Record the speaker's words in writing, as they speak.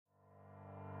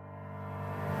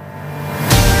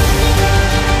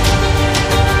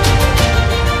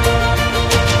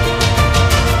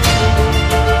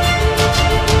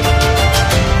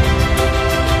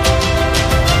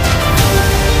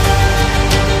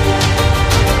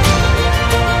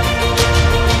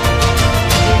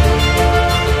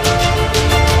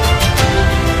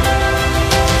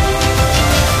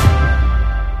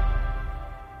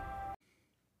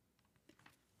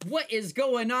is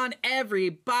going on,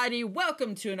 everybody?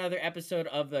 Welcome to another episode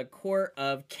of the Court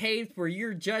of Caves, where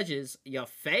your judges, your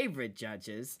favorite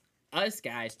judges, us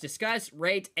guys, discuss,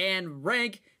 rate, and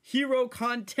rank hero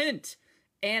content.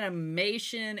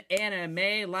 Animation,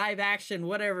 anime, live action,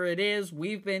 whatever it is,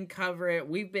 we've been covering.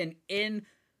 We've been in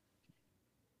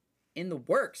the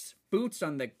works, boots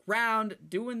on the ground,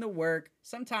 doing the work.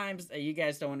 Sometimes you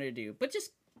guys don't want to do, but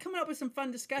just coming up with some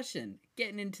fun discussion,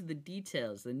 getting into the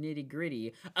details, the nitty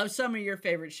gritty of some of your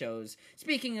favorite shows.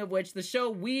 Speaking of which, the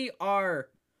show we are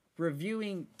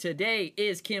reviewing today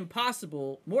is Kim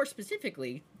Possible, more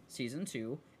specifically, Season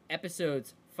 2,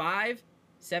 Episodes 5,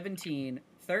 17,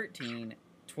 13,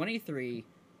 23,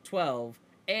 12,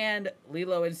 and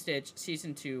Lilo and Stitch,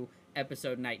 Season 2,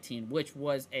 Episode 19, which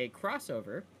was a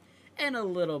crossover, and a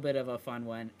little bit of a fun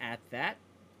one at that.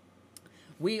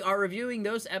 We are reviewing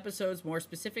those episodes more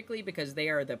specifically because they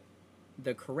are the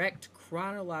correct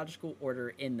chronological order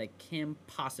in the Kim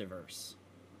Possiverse.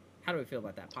 How do we feel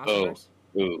about that, Possiverse?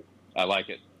 Ooh, I like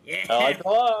it. Yeah. I like it a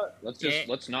lot.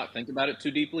 Let's not think about it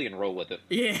too deeply and roll with it.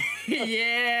 Yeah,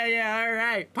 yeah, all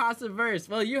right. Possiverse.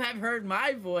 Well, you have heard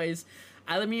my voice.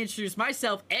 Let me introduce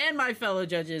myself and my fellow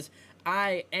judges.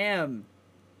 I am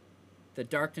the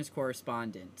Darkness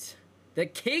Correspondent, the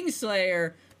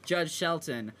Kingslayer, Judge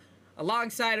Shelton.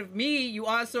 Alongside of me, you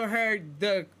also heard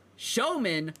the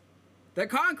Showman, the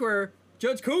Conqueror,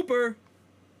 Judge Cooper.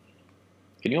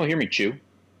 Can you all hear me chew?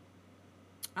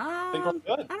 I think I'm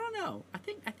good. I don't know. I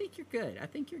think you're good. I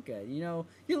think you're good. You know,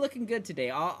 you're looking good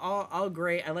today. All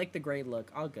gray. I like the gray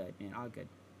look. All good, man. All good.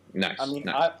 Nice. I mean,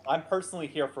 nice. I'm personally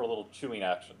here for a little chewing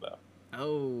action, though.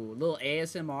 Oh, a little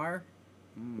ASMR.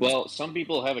 Well, some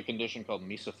people have a condition called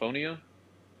misophonia,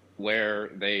 where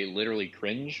they literally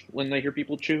cringe when they hear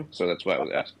people chew. So that's why I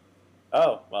was asking.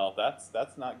 Oh, well, that's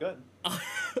not good.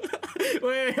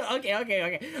 Wait,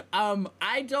 okay.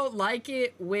 I don't like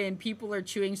it when people are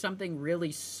chewing something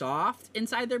really soft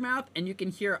inside their mouth, and you can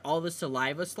hear all the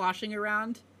saliva sloshing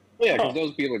around. Yeah, because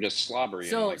those people are just slobbery.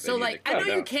 So, and, I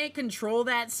know you can't control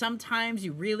that. Sometimes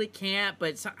you really can't,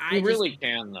 but you really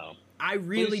can, though. I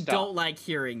really don't like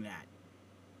hearing that.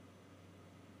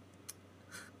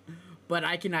 But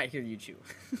I cannot hear you chew.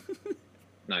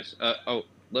 Nice.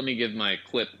 Let me give my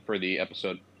clip for the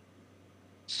episode.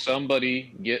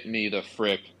 Somebody get me the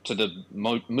frick to the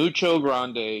Mucho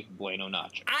Grande Bueno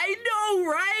Nacho. I know,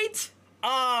 right?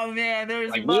 Oh, man,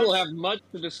 there's we'll have much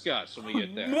to discuss when we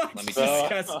get there. Much to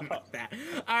discuss about that.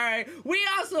 All right. We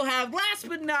also have, last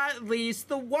but not least,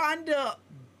 the Wanda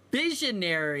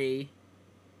Visionary.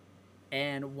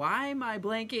 And why am I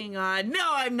blanking on?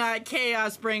 No, I'm not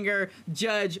Chaos Bringer,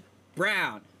 Judge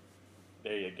Brown.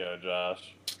 There you go,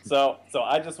 Josh. So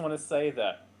I just want to say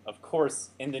that, of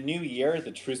course, in the new year,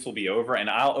 the truce will be over, and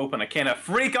I'll open a can of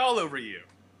freak all over you.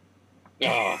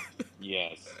 Oh,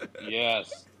 yes.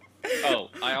 Oh,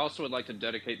 I also would like to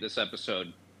dedicate this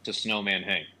episode to Snowman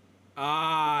Hank.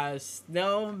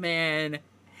 Snowman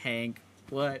Hank.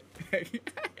 What?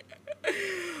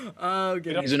 Oh,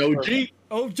 goodness. He's an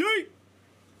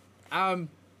OG.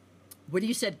 When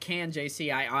you said can,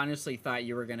 JC, I honestly thought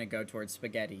you were going to go towards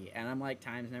spaghetti. And I'm like,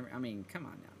 times never... I mean, come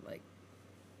on now. Like,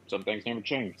 some things never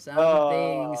change. Some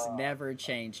things never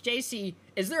change. JC,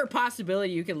 is there a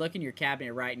possibility you can look in your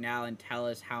cabinet right now and tell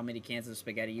us how many cans of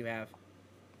spaghetti you have?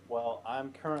 Well,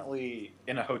 I'm currently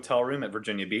in a hotel room at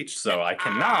Virginia Beach, so I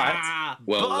cannot.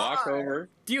 Well, walk over.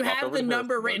 Do you have the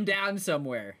number written down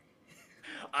somewhere?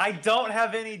 I don't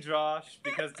have any, Josh,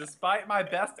 because despite my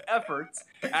best efforts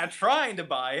at trying to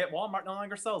buy it, Walmart no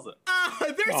longer sells it.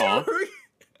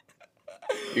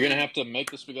 You're going to have to make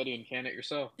the spaghetti and can it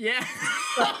yourself. Yeah.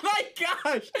 Oh my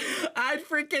gosh. I'd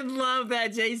freaking love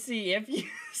that, JC. If you...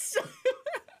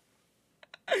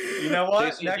 You know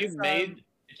what? JC,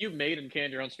 if you made and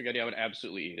canned your own spaghetti, I would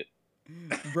absolutely eat it.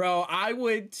 Bro, I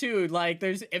would too. Like,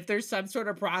 if there's some sort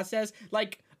of process,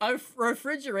 like a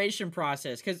refrigeration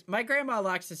process, because my grandma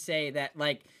likes to say that,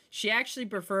 like, she actually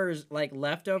prefers, like,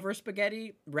 leftover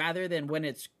spaghetti rather than when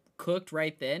it's cooked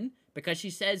right then, because she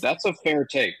says... That's a fair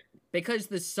take. Because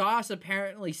the sauce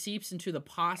apparently seeps into the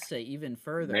pasta even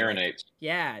further. Marinates.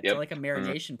 It's like a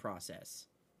marination process.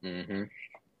 Mm-hmm.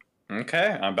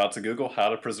 Okay, I'm about to Google how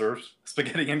to preserve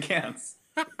spaghetti in cans.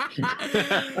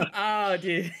 Oh,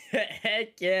 dude.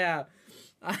 Heck yeah.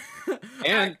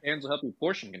 And cans will help you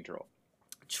portion control.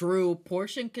 True.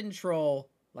 Portion control.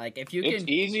 Like, if you can... It's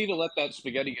easy to let that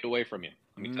spaghetti get away from you,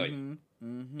 let me tell you.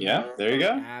 Yeah, there you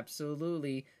go.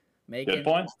 Absolutely. Good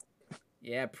point.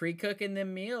 Yeah, pre-cooking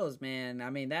them meals, man. I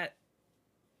mean, that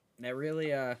really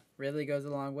goes a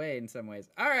long way in some ways.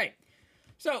 All right.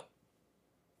 So,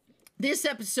 this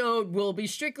episode will be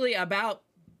strictly about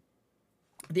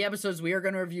the episodes we are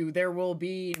going to review, there will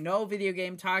be no video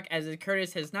game talk, as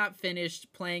Curtis has not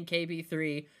finished playing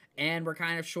KP3, and we're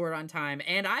kind of short on time.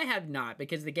 And I have not,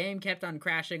 because the game kept on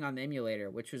crashing on the emulator,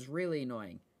 which was really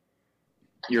annoying.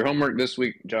 Your homework this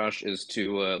week, Josh, is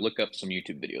to look up some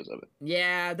YouTube videos of it.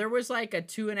 Yeah, there was like a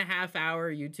 2.5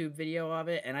 hour YouTube video of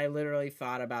it, and I literally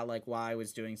thought about, like, while I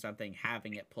was doing something,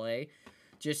 having it play,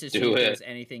 just to see if there's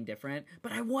anything different.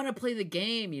 But I want to play the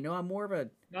game, you know? I'm more of a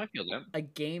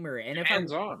gamer, and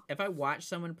if I watch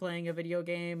someone playing a video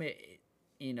game,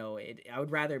 I would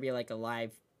rather be like a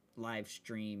live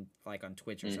stream, like on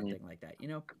Twitch or something like that, you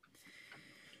know?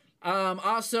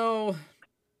 Also,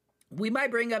 we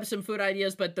might bring up some food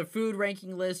ideas, but the food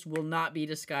ranking list will not be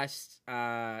discussed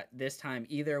this time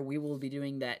either. We will be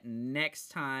doing that next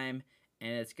time,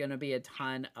 and it's going to be a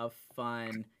ton of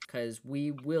fun because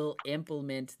we will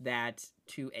implement that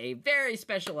to a very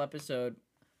special episode,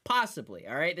 possibly.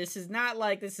 All right, this is not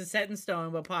like this is set in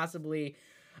stone, but possibly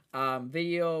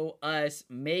video us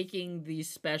making these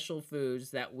special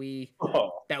foods that we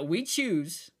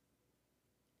choose,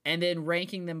 and then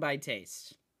ranking them by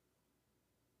taste.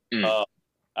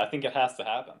 I think it has to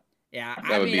happen. Yeah,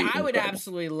 I would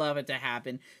absolutely love it to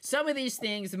happen. Some of these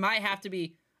things might have to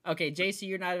be... Okay, JC,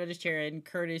 you're not a vegetarian.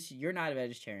 Curtis, you're not a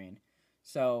vegetarian.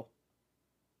 So,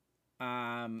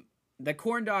 the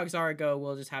corn dogs are a go.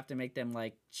 We'll just have to make them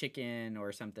like chicken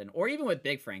or something. Or even with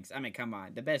Big Frank's. I mean, come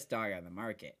on. The best dog on the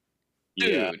market.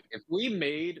 Dude, if we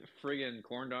made friggin'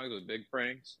 corn dogs with Big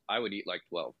Frank's, I would eat like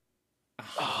 12.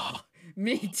 Oh,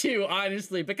 me too,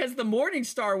 honestly, because the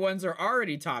Morningstar ones are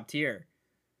already top tier.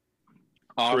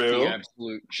 Off the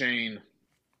absolute chain.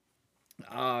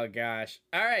 Oh gosh.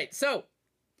 All right, so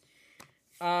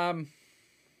oh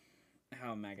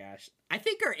my gosh. I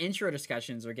think our intro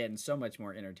discussions are getting so much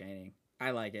more entertaining. I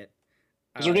like it.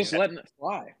 Because we're just letting it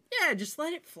fly. Yeah, just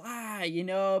let it fly, you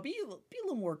know. Be a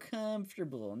little more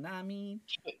comfortable, know what I mean?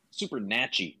 Super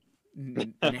natchy.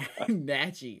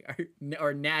 Natchy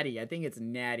or natty. I think it's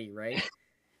natty, right?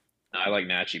 I like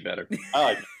natchy better. I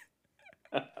like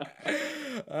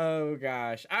Oh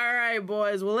gosh. All right,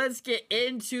 boys. Well, let's get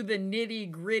into the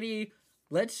nitty gritty.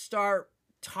 Let's start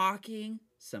talking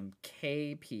some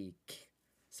KP,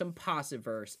 some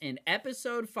Possiverse in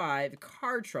episode 5,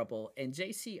 Car Trouble. And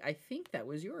JC, I think that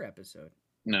was your episode.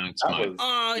 No, it's mine.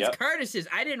 It's Curtis's.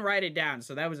 I didn't write it down,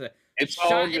 so that was a It's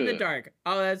shot in the dark.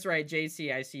 Oh, that's right,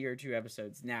 JC. I see your 2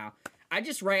 episodes now. I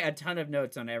just write a ton of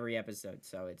notes on every episode,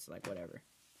 so it's like whatever.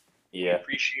 Yeah.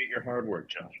 Appreciate your hard work,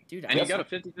 Josh. Dude, and you got a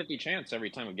 50-50 chance every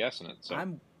time of guessing it. So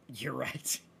you're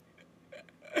right.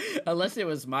 Unless it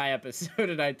was my episode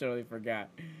and I totally forgot.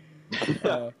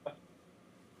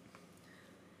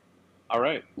 All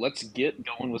right, let's get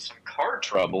going with some Car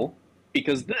Trouble,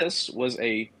 because this was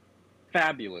a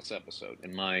fabulous episode,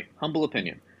 in my humble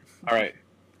opinion. All right,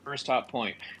 first top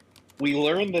point. We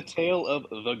learn the tale of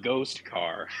the ghost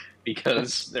car,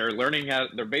 because they're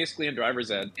basically in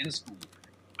driver's ed in school,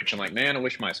 which I'm like, man, I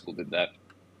wish my school did that.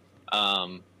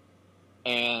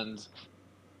 And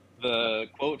the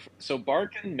quote, so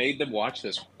Barkin made them watch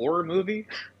this horror movie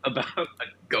about a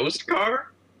ghost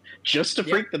car just to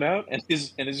freak them out, and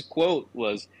his quote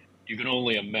was, "You can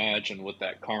only imagine what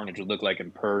that carnage would look like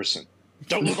in person.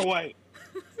 Don't look away."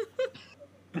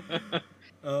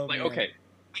 Okay,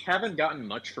 we haven't gotten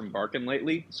much from Barkin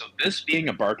lately, so this being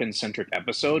a Barkin-centric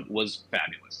episode was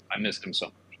fabulous. I missed him so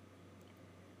much.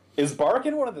 Is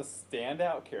Barkin one of the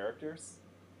standout characters?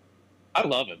 I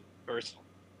love him, personally.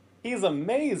 He's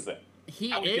amazing.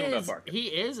 He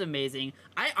is amazing.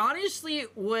 I honestly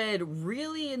would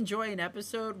really enjoy an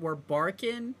episode where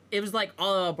Barkin, it was like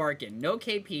all about Barkin, no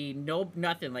KP, no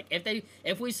nothing. Like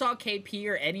if we saw KP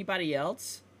or anybody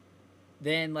else,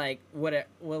 then like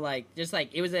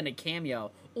it was in a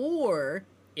cameo. Or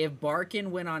if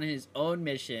Barkin went on his own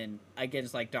mission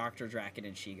against like Dr. Draken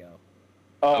and Shigo.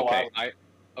 Oh, okay, wow.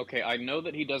 I know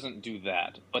that he doesn't do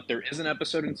that, but there is an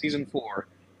episode in season 4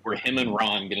 where him and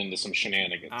Ron get into some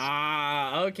shenanigans.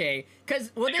 Ah, okay. Because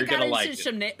they got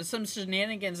into some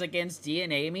shenanigans against D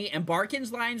and Amy, and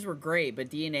Barkin's lines were great,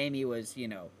 but D and Amy was, D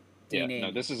and Amy.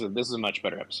 No, this is a much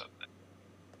better episode.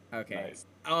 Okay. Nice.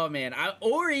 Oh man,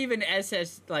 or even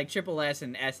Triple S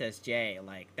and SSJ,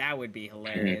 like that would be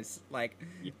hilarious. Like,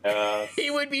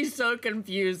 he would be so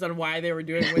confused on why they were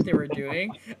doing what they were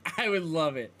doing. I would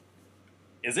love it.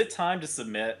 Is it time to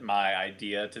submit my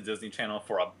idea to Disney Channel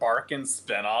for a Barkin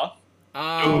spinoff?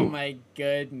 Oh my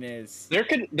goodness.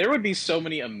 There would be so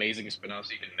many amazing spinoffs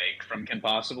you can make from Kim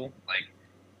Possible. Like,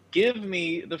 give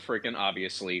me the freaking,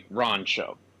 obviously, Ron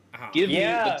show. Give me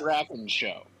the Draken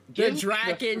show. The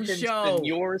Draken show.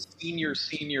 Your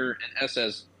senior and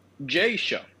SSJ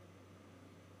show.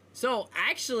 So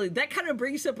actually, that kind of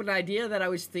brings up an idea that I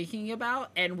was thinking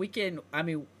about, and we can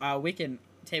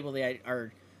table the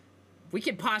or we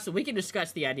can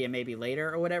discuss the idea maybe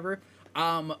later or whatever.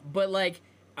 But like,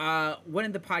 one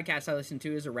of the podcasts I listen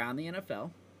to is around the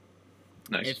NFL.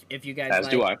 Nice. If you guys As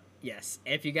like, do I. yes,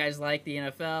 if you guys like the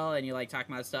NFL and you like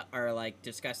talking about stuff or like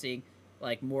discussing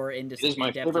like more It is my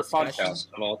in-depth favorite discussion, podcast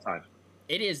of all time.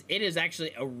 it is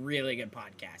actually a really good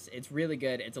podcast. It's really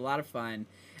good. It's a lot of fun.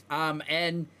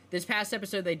 And this past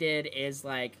episode they did is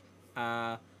like,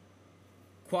 ¿Cuál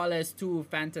es tu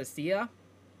fantasía?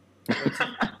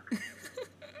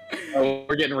 Oh,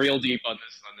 we're getting real deep on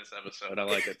this episode. I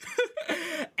like it.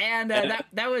 And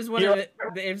that was one of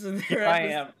the episodes. Here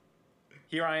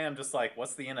I am, just like,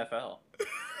 what's the NFL?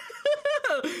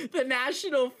 The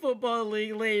National Football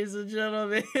League, ladies and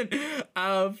gentlemen,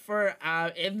 for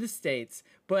in the States.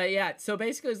 But yeah, so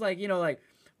basically it's like, you know, like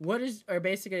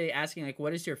basically asking like,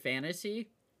 what is your fantasy?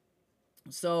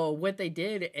 So what they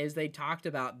did is they talked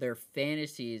about their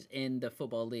fantasies in the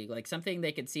football league, like something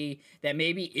they could see that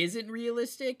maybe isn't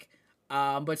realistic,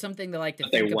 but something they like to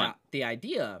think about the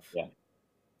idea of. Yeah.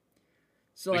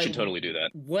 So we like, should totally do that.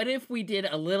 What if we did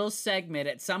a little segment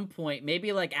at some point,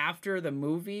 maybe like after the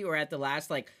movie or at the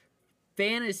last, like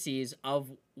fantasies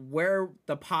of where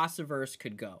the Possiverse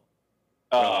could go?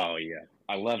 Oh yeah,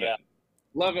 I love it.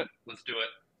 Love it. Let's do it.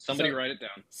 Somebody write it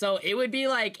down. So it would be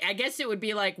like, I guess it would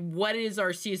be like, what does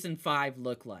our season 5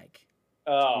 look like?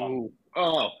 Oh,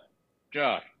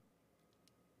 Josh.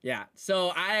 Yeah,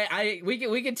 so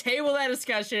we can table that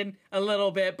discussion a little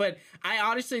bit, but I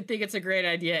honestly think it's a great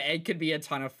idea. It could be a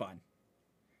ton of fun.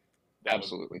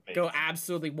 Absolutely. Go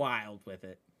absolutely wild with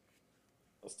it.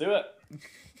 Let's do it.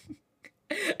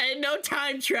 And no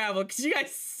time travel, because you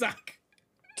guys suck.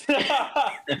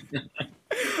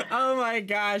 Oh my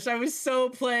gosh, I was so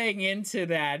playing into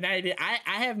that. And I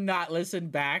have not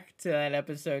listened back to that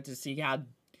episode to see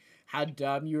how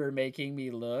dumb you were making me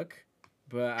look.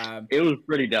 But it was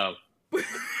pretty dumb. Look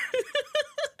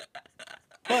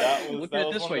at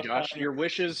it this way, Josh. Your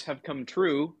wishes have come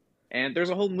true, and there's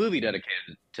a whole movie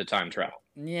dedicated to time travel.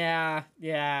 Yeah.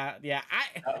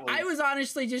 I was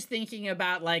honestly just thinking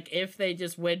about like if they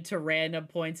just went to random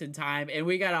points in time and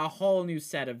we got a whole new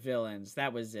set of villains.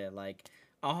 That was it. Like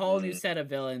a whole new set of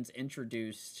villains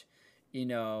introduced, you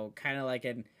know, kind of like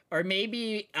or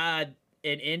maybe an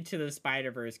Into the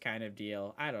Spider-Verse kind of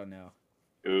deal. I don't know.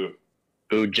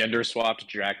 Ooh, gender swapped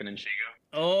Draken and Shigo.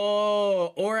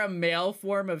 Oh, or a male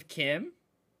form of Kim.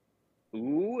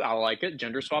 Ooh, I like it.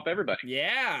 Gender swap everybody.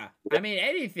 Yeah. I mean,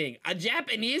 anything. A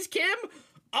Japanese Kim?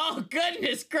 Oh,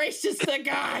 goodness gracious the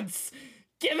gods.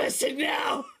 Give us it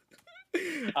now.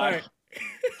 All right.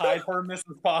 Hide her miss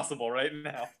as possible right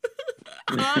now.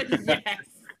 Oh, yes.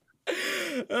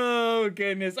 Oh,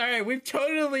 goodness. All right, we've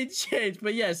totally changed.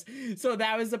 But yes, so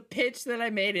that was a pitch that I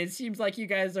made. It seems like you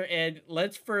guys are in.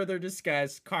 Let's further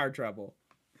discuss car trouble.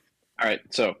 All right,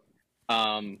 so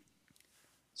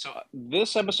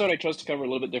this episode I chose to cover a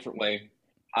little bit different way.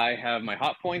 I have my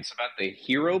hot points about the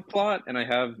hero plot, and I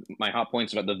have my hot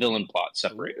points about the villain plot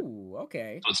separated. Ooh,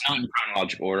 okay. So it's not in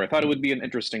chronological order. I thought it would be an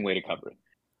interesting way to cover it.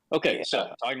 Okay,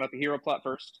 so talking about the hero plot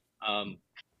first.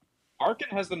 Arkin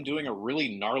has them doing a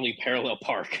really gnarly parallel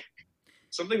park.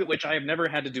 Something which I have never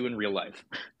had to do in real life.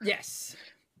 Yes.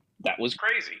 That was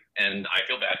crazy, and I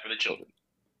feel bad for the children.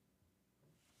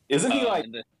 Isn't he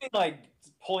like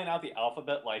pulling out the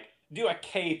alphabet, like do a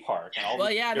K park? And all well,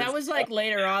 yeah, that was like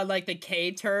later on, like the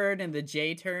K turn and the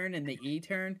J turn and the E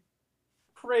turn.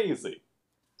 Crazy.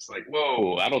 It's like,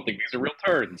 whoa, I don't think these are real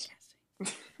turns.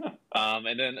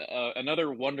 And then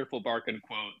another wonderful Barkin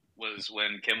quote was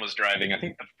when Kim was driving, I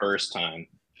think the first time,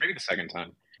 maybe the second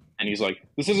time, and he's like,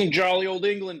 "This isn't jolly old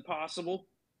England, possible."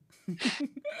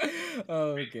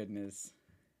 Oh, goodness.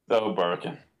 So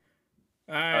Barkin.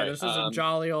 All right, this isn't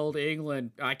jolly old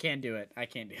England. I can't do it.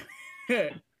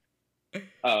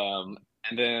 And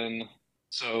then,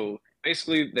 so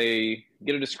basically they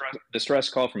get a distress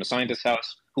call from a scientist's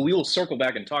house, who we will circle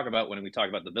back and talk about when we talk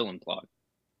about the villain plot.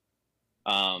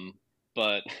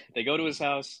 But they go to his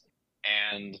house,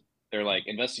 and they're like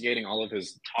investigating all of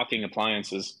his talking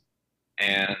appliances,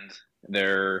 and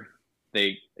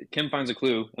Kim finds a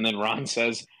clue, and then Ron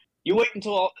says, "You wait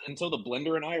until the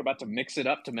blender and I are about to mix it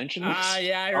up to mention this." Ah,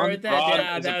 yeah, I heard that. Ron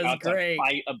Yeah, that was great. To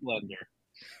fight a blender.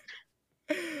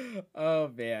 Oh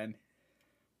man,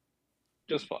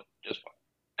 just fun.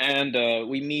 And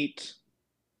we meet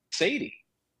Sadie,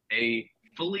 a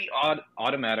fully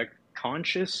automatic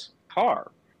conscious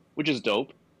car, which is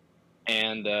dope.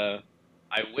 And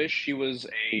I wish she was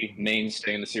a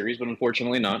mainstay in the series, but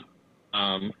unfortunately not.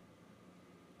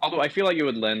 Although I feel like it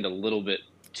would lend a little bit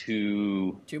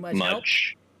too much help?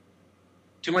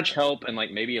 Too much help, and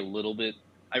like maybe a little bit.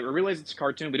 I realize it's a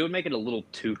cartoon, but it would make it a little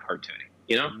too cartoony,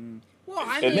 you know? Well,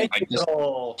 I It mean, makes like it just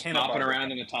all hopping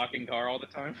around in a talking car all the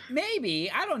time. maybe,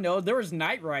 I don't know. There was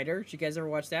Knight Rider. Did you guys ever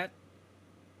watch that?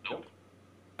 Nope.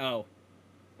 Oh,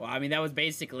 well, I mean, that was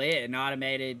basically it. An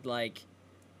automated, like,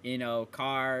 you know,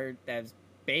 car that's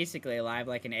basically alive,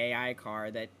 like an AI car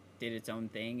that did its own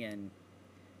thing. And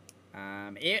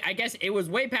I guess it was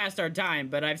way past our time,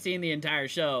 but I've seen the entire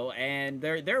show, and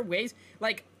there are ways.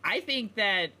 Like, I think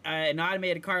that an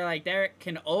automated car like that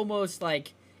can almost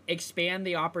like expand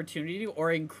the opportunity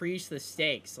or increase the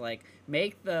stakes. Like,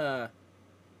 make the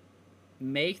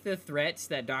threats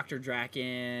that Dr.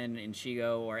 Draken and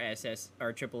Shigo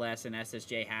or Triple S and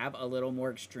SSJ have a little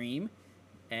more extreme.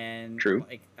 And True.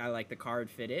 Like, I like the car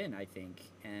would fit in, I think.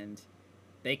 And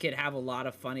they could have a lot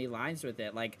of funny lines with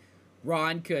it. Like,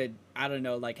 Ron could, I don't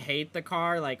know, like, hate the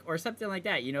car, like, or something like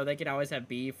that. You know, they could always have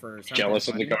beef or something. Jealous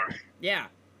funny. of the car. Yeah.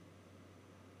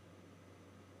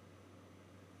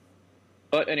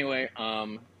 But anyway,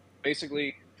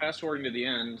 basically, fast forwarding to the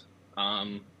end,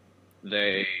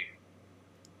 they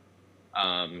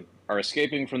are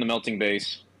escaping from the melting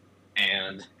base,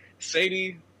 and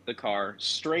Sadie, the car,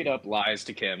 straight up lies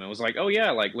to Kim and was like, "Oh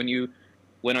yeah, like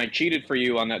when I cheated for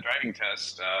you on that driving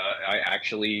test, I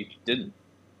actually didn't,"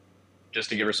 just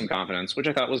to give her some confidence, which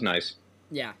I thought was nice.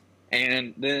 Yeah.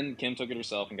 And then Kim took it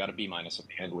herself and got a B- at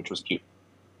the end, which was cute.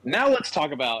 Now let's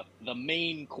talk about the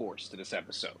main course to this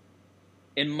episode,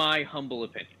 in my humble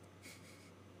opinion.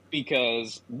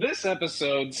 Because this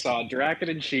episode saw Draken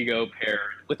and Shigo paired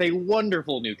with a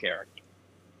wonderful new character,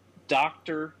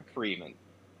 Dr. Freeman.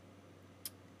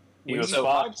 He was So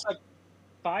fun.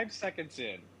 5 seconds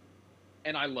in,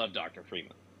 and I love Dr.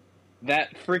 Freeman.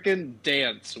 That freaking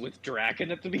dance with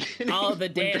Draken at the beginning. Oh, the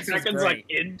dance was Draken's great. like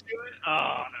into it.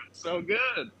 Oh, that's so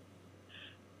good.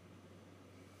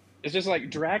 It's just like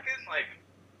Draken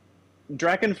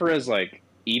for as like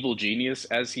evil genius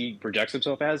as he projects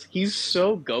himself as, he's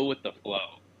so go with the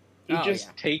flow. He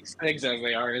just takes things as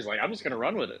they are. He's like, I'm just gonna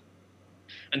run with it.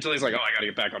 Until he's like, oh, I gotta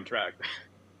get back on track.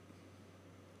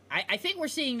 I think we're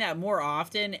seeing that more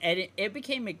often, and it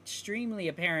became extremely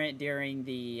apparent during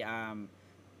the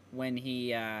when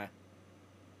he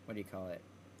what do you call it?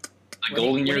 The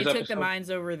Golden Years when he took episode? the mines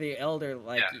over the Elder,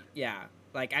 like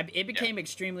like it became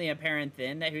extremely apparent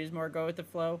then that he was more go with the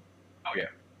flow. Oh yeah.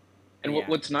 And Yeah.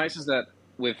 what's nice is that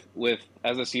with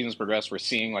as the seasons progress, we're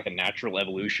seeing like a natural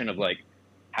evolution of like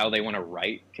how they want to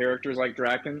write characters like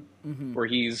Draken, where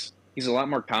he's a lot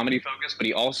more comedy focused, but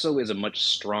he also is a much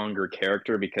stronger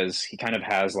character because he kind of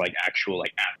has like actual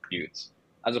like attributes,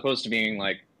 as opposed to being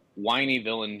like whiny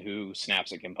villain who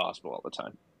snaps at Kim Possible all the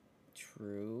time.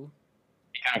 True.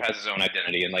 He kind of has his own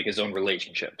identity and like his own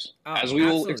relationships, Oh, as we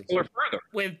will absolutely. explore further.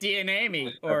 With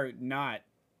DNA or not.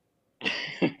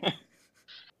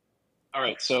 All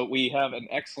right, so we have an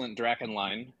excellent Draken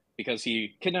line because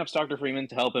he kidnaps Dr. Freeman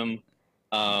to help him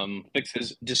fix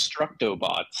his Destructo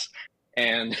bots.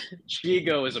 And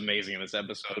Shigo is amazing in this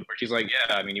episode where she's like,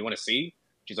 yeah, I mean, you want to see?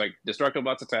 She's like, Destructo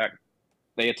bots attack.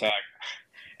 They attack.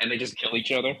 And they just kill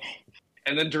each other.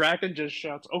 And then Draken just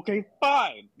shouts, okay,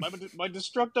 fine. My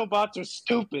Destructo bots are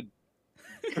stupid.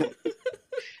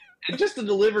 And just the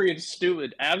delivery of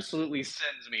stupid absolutely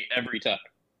sends me every time.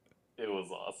 It was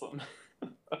awesome.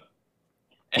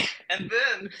 And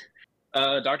then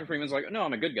Dr. Freeman's like, no,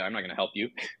 I'm a good guy. I'm not going to help you.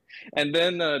 And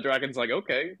then Draken's like,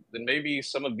 okay, then maybe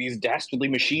some of these dastardly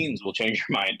machines will change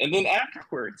your mind. And then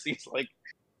afterwards, he's like,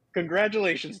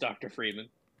 congratulations, Dr. Freeman.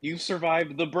 You've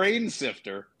survived the brain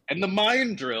sifter and the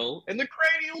mind drill and the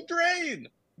cranial drain.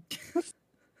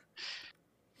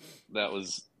 That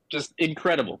was just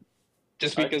incredible.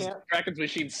 Just because Draken's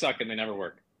machines suck and they never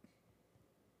work.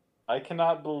 I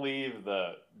cannot believe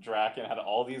that Draken had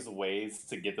all these ways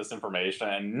to get this information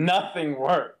and nothing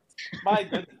worked. My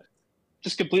goodness.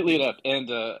 Just completely inept. And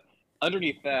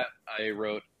underneath that, I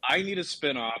wrote, I need a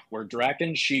spin-off where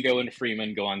Draken, Shigo, and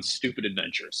Freeman go on stupid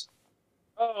adventures.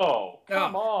 Oh,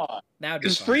 come on.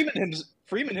 Because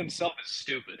Freeman himself is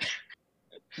stupid.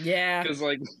 Yeah. Because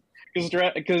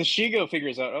Shigo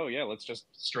figures out, oh yeah, let's just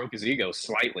stroke his ego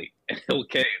slightly and he'll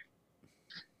cave.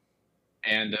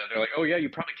 And they're like, oh yeah, you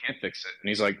probably can't fix it. And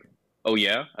he's like, oh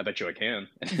yeah, I bet you I can.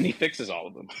 And then he fixes all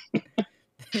of them.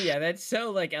 Yeah, that's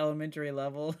so like elementary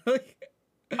level.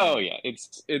 Oh yeah,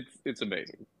 it's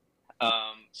amazing.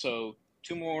 So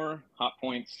 2 more hot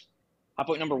points. Hot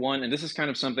point number 1, and this is kind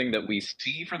of something that we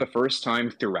see for the first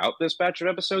time throughout this batch of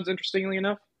episodes, interestingly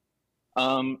enough.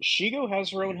 Shigo has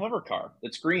her own hover car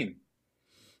that's green.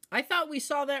 I thought we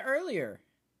saw that earlier.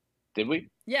 Did we?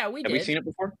 Yeah, we did. Have we seen it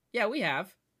before? Yeah, we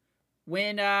have.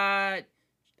 when her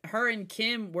and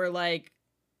Kim were like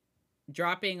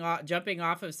jumping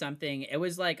off of something. It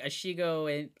was like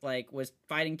Ashigo and like was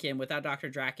fighting Kim without Dr.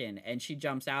 Draken, and she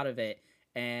jumps out of it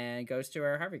and goes to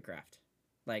her hovercraft,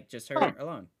 like just her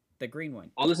alone, the green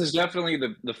one. Well, this is definitely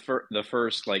the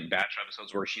first like batch of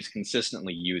episodes where she's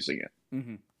consistently using it.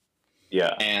 Mm-hmm.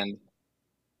 Yeah. And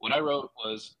what I wrote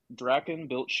was Draken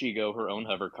built Shigo her own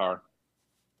hover car.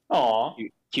 Aw.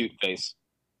 Cute face.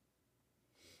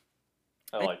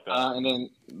 I like that. And then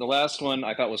the last one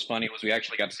I thought was funny was we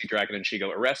actually got to see Draken and Shigo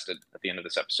arrested at the end of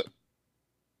this episode.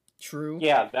 True.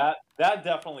 Yeah, that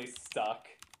definitely stuck.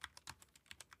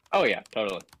 Oh yeah,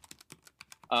 totally.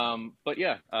 But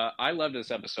yeah, I loved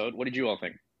this episode. What did you all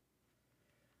think?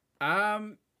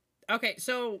 Okay,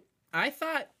 so I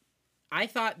thought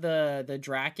the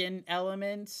Draken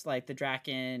elements, like the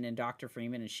Draken and Dr.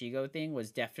 Freeman and Shigo thing,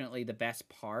 was definitely the best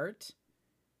part.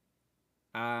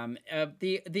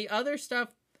 The other stuff,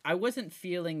 I wasn't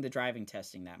feeling the driving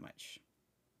testing that much.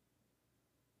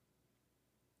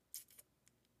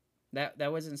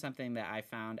 That wasn't something that I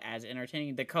found as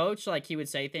entertaining. The coach, like, he would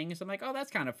say things, I'm like, oh,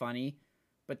 that's kind of funny,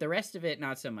 but the rest of it,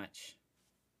 not so much.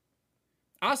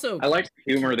 Also, I liked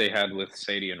the humor they had with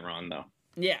Sadie and Ron, though.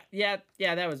 Yeah,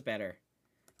 that was better.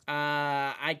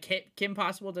 Kim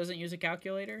Possible doesn't use a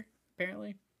calculator,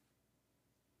 apparently.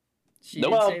 She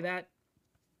did say that.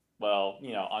 Well,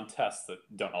 on tests that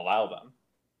don't allow them.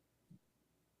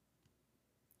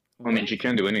 I mean, she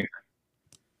can do anything.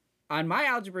 On my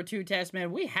Algebra 2 test,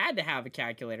 man, we had to have a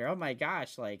calculator. Oh my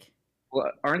gosh, like...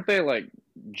 Well, aren't they like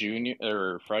junior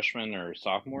or freshmen or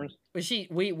sophomores? But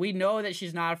we know that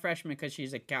she's not a freshman because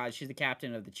she's the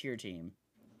captain of the cheer team.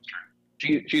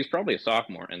 She's probably a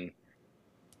sophomore,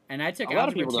 and I took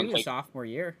Algebra 2 sophomore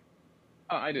year.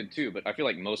 Oh, I did too, but I feel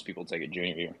like most people take it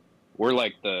junior year. We're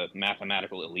like the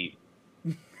mathematical elite.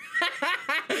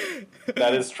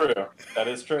 That is true.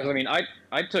 I mean,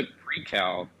 I took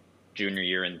pre-cal junior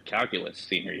year and calculus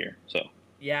senior year, so.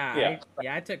 Yeah.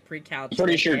 I took pre-cal. I'm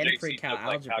pretty sure and JC pre-cal took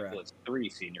like algebra. calculus 3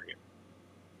 senior year.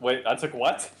 Wait, I took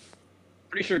what?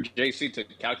 Pretty sure JC took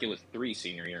calculus 3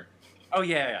 senior year. Oh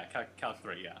yeah. Cal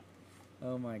 3, yeah.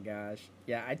 Oh my gosh.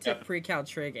 Yeah, I took pre-cal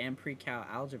trig and pre-cal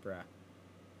algebra.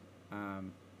 I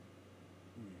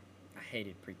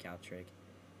hated pre-cal trig.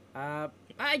 I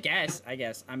guess.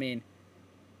 I mean,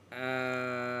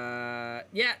 yeah.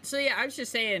 So yeah, I was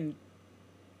just saying.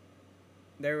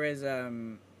 There was gosh,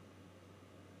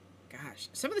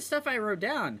 some of the stuff I wrote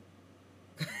down.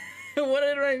 What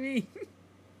did I mean?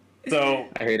 So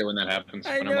I hate it when that happens.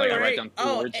 I write down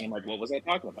two words and I'm like, what was I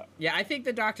talking about? Yeah, I think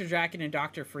the Dr. Draken and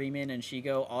Dr. Freeman and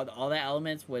Shigo, all the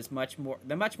elements was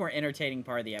the much more entertaining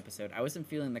part of the episode. I wasn't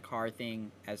feeling the car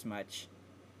thing as much.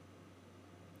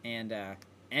 And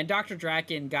Dr.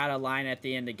 Draken got a line at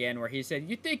the end again where he said,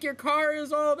 "You think your car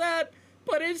is all that,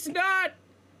 but it's not."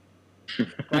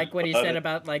 Like what he said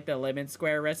about like the lemon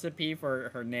square recipe for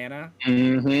her Nana.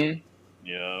 Mm-hmm.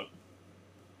 Yeah.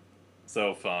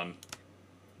 So fun.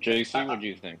 JC, what do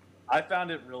you think? I found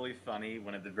it really funny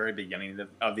when at the very beginning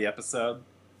of the episode,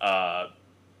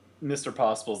 Mr.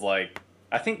 Possible's like,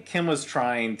 I think Kim was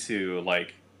trying to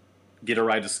like get a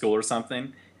ride to school or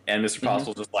something, and Mr.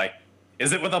 Possible's just like,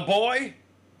 "Is it with a boy?"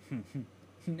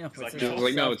 No, He's like,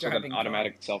 no, it's with an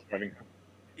automatic self-driving car.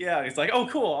 Yeah, he's like, "Oh,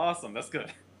 cool, awesome, that's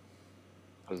good."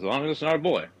 As long as it's not a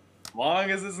boy. As long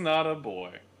as it's not a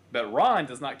boy. But Ron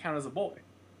does not count as a boy.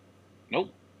 Nope.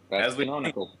 That's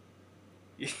canonical.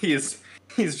 He's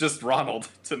just Ronald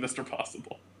to Mr.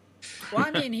 Possible. Well,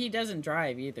 I mean, he doesn't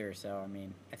drive either, so I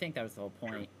mean, I think that was the whole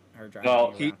point. Her driving.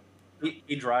 Well,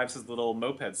 he drives his little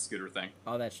moped scooter thing.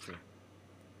 Oh, that's true.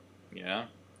 Yeah.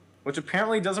 Which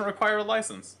apparently doesn't require a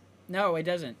license. No, it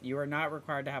doesn't. You are not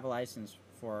required to have a license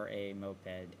for a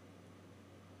moped.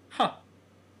 Huh.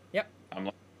 Yep.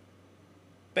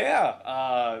 But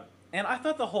yeah, and I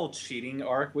thought the whole cheating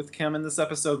arc with Kim in this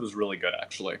episode was really good,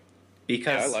 actually.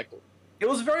 Because I liked it. It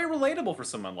was very relatable for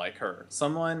someone like her.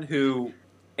 Someone who,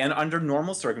 and under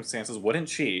normal circumstances, wouldn't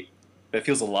cheat, but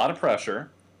feels a lot of pressure,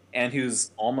 and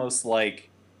who's almost like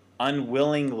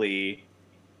unwillingly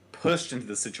pushed into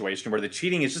the situation where the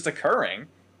cheating is just occurring,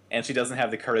 and she doesn't have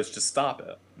the courage to stop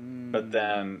it. But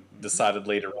then decided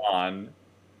later on,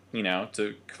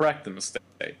 to correct the mistake.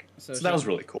 So that was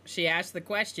really cool. She asked the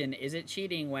question, is it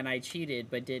cheating when I cheated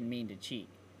but didn't mean to cheat?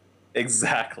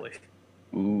 Exactly.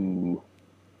 Ooh.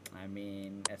 I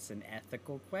mean, that's an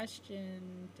ethical question.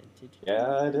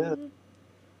 Yeah, it is.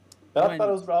 But I thought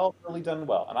it was all really done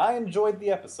well. And I enjoyed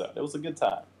the episode. It was a good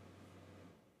time.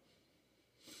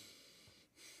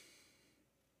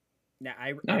 Now,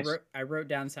 Nice. I wrote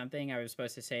down something I was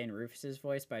supposed to say in Rufus's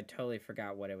voice, but I totally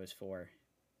forgot what it was for.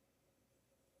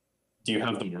 Do you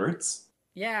have the words?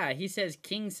 Yeah, he says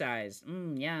king size.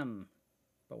 Yum.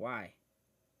 But why?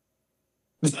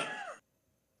 It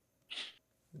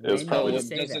was When probably did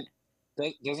he just say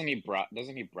that? Doesn't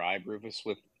he bribe Rufus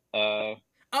with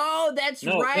Oh, that's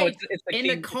no, right. it's the In the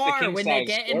king, it's the car, king when they size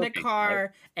get in the Scorpion, right?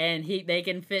 car, and they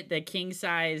can fit the king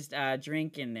sized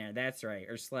drink in there. That's right,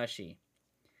 or slushy.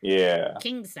 Yeah.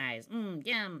 King size.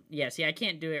 Yum. Yeah. See, I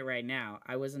can't do it right now.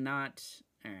 I was not.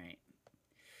 All right.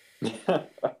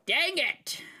 Dang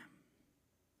it.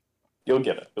 You'll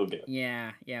get it. You'll get it.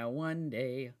 Yeah. One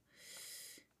day.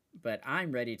 But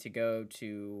I'm ready to go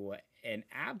to an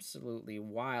absolutely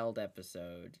wild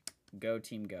episode. Go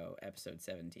Team Go, episode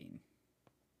 17.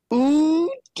 Ooh,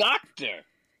 Doctor!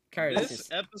 Curtis This is...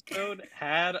 episode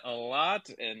had a lot,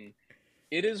 and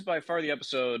it is by far the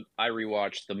episode I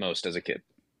rewatched the most as a kid.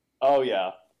 Oh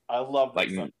yeah, I love this Like,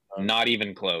 episode. not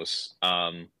even close.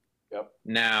 Yep.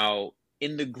 Now,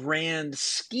 in the grand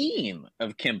scheme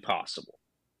of Kim Possible,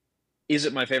 is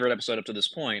it my favorite episode up to this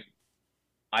point?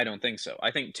 I don't think so.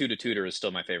 I think Tutor Tutor is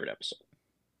still my favorite episode.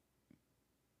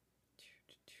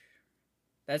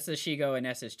 That's the Shigo and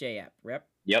SSJ app. Rep.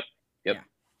 Yep.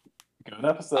 Good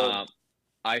episode.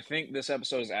 I think this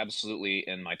episode is absolutely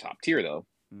in my top tier, though,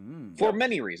 for Yep.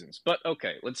 many reasons. But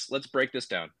okay, let's break this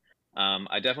down.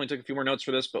 I definitely took a few more notes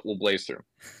for this, but we'll blaze through.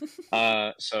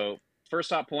 So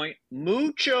first top point: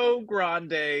 mucho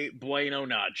grande bueno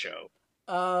nacho.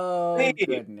 Oh, Hey.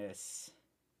 goodness.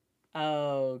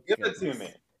 Oh, Give goodness. it to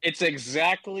me. It's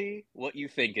exactly what you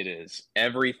think it is.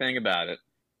 Everything about it.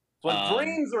 It's what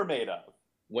dreams are made of.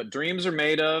 What dreams are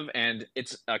made of, and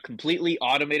it's a completely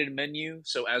automated menu.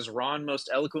 So as Ron most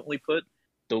eloquently put,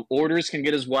 the orders can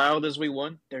get as wild as we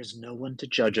want. There's no one to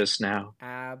judge us now.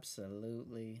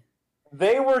 Absolutely.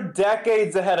 They were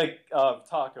decades ahead of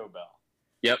Taco Bell.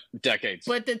 Yep, decades.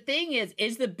 But the thing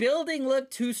is the building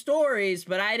looked 2 stories,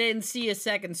 but I didn't see a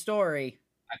second story.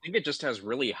 I think it just has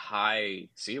really high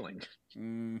ceiling.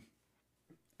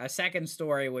 A second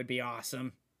story would be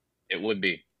awesome. It would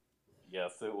be.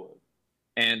 Yes, it would.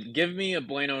 And give me a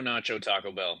Bueno Nacho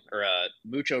Taco Bell, or a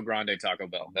Mucho Grande Taco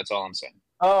Bell. That's all I'm saying.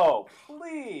 Oh,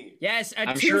 please. Yes, a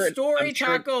I'm sure 2-story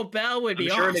Taco Bell would be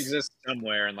I'm sure awesome. it exists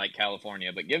somewhere in like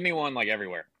California, but give me one like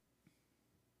everywhere.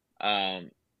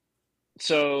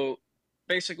 So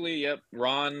basically, yep,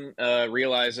 Ron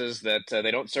realizes that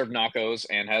they don't serve nachos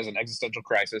and has an existential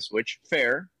crisis, which,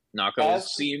 fair. Nachos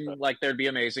seem like they'd be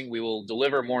amazing. We will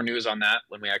deliver more news on that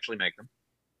when we actually make them.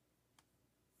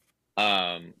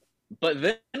 But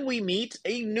then we meet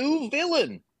a new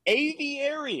villain,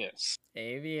 Aviarius.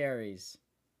 Aviaries.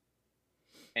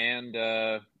 And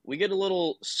we get a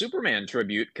little Superman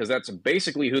tribute, because that's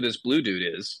basically who this blue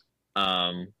dude is.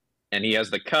 And he has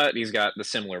the cut, he's got the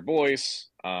similar voice.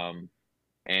 Yeah,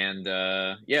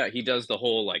 he does the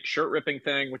whole like shirt ripping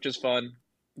thing, which is fun.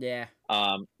 Yeah.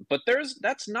 But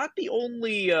that's not the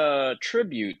only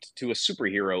tribute to a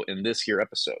superhero in this here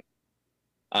episode.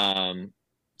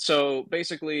 So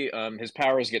basically, his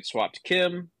powers get swapped to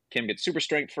Kim. Kim gets super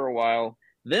strength for a while.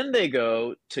 Then they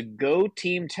go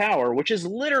Team Tower, which is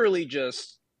literally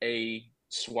just a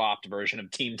swapped version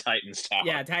of Team Titans Tower.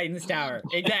 Yeah, Titans Tower.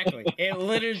 Exactly. It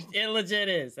legit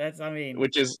is.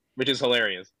 Which is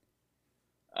hilarious.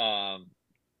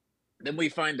 Then we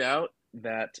find out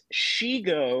that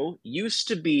Shigo used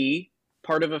to be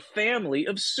part of a family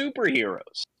of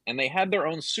superheroes, and they had their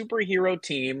own superhero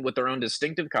team with their own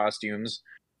distinctive costumes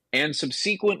and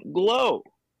subsequent glow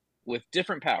with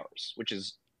different powers, which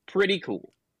is pretty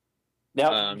cool.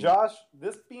 Now, Josh,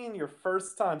 this being your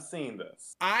first time seeing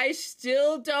this, I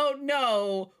still don't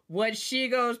know what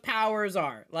Shigo's powers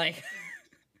are. Like,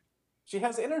 she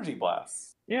has energy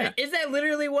blasts. Yeah. Is that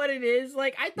literally what it is?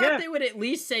 Like, I thought they would at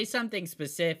least say something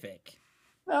specific.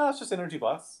 No, it's just energy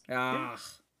blasts. Ah.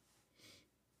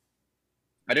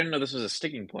 I didn't know this was a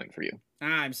sticking point for you.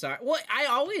 I'm sorry. Well, I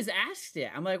always asked it.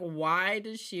 I'm like, why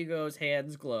does Shigo's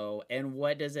hands glow, and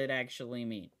what does it actually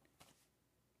mean?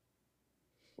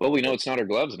 Well, we know it's not her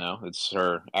gloves now. It's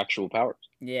her actual powers.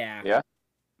 Yeah. Yeah.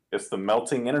 It's the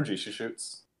melting energy she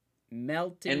shoots.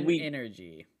 Melting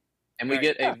energy. And we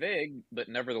get a vague, but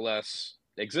nevertheless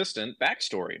existent,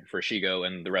 backstory for Shigo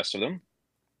and the rest of them.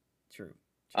 True.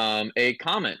 A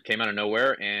comet came out of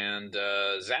nowhere and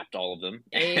zapped all of them.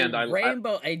 A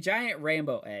giant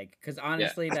rainbow egg, because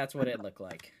honestly, that's what it looked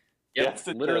like. Yep, yes,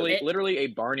 literally a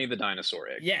Barney the dinosaur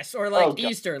egg. Yes, or like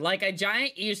Easter, like a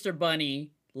giant Easter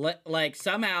bunny, like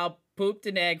somehow pooped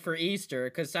an egg for Easter,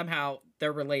 because somehow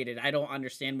they're related. I don't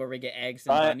understand where we get eggs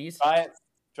and bunnies.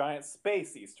 Giant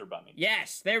space Easter bunny.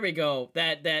 Yes, there we go.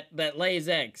 That lays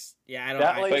eggs. Yeah, I don't.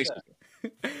 That lays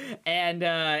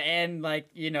and like,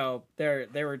 you know,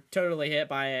 they were totally hit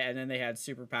by it, and then they had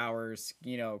superpowers,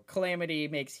 you know, calamity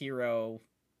makes hero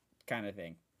kind of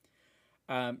thing.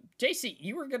 JC,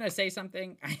 you were gonna say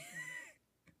something.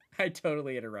 I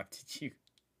totally interrupted you.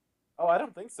 Oh, I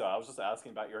don't think so. I was just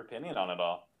asking about your opinion on it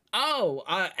all. Oh,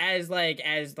 as like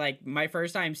my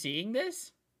first time seeing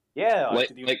this. Yeah, Like,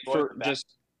 did you like enjoy for the back- just,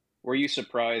 were you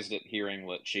surprised at hearing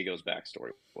what Shigo's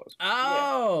backstory was?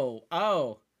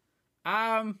 Oh.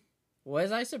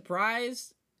 Was I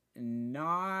surprised?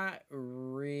 Not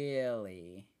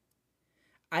really.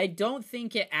 I don't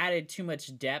think it added too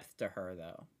much depth to her,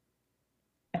 though.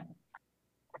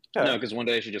 No, because one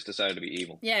day she just decided to be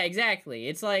evil. Yeah, exactly.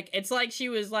 It's like she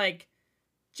was like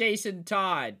Jason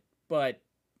Todd, but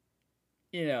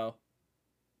you know,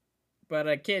 but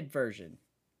a kid version.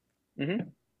 Mm-hmm.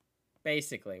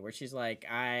 Basically, where she's like,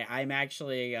 I'm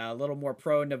actually a little more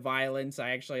prone to violence.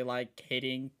 I actually like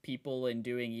hitting people and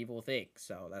doing evil things,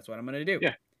 so that's what I'm gonna do.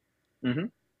 Yeah. Mm-hmm.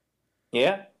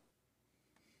 Yeah.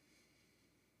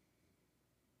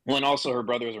 Well, and also her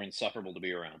brothers are insufferable to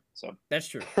be around. So That's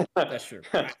true. That's true.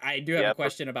 I do have a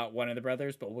question about one of the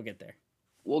brothers, but we'll get there.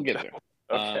 we'll get there.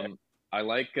 Okay. I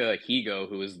like Higo,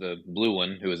 who is the blue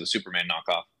one, who is a Superman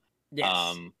knockoff.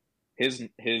 Yes.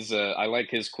 His I like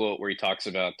his quote where he talks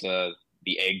about the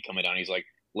egg coming down. He's like,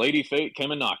 "Lady Fate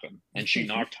came a knocking, and she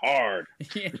knocked hard."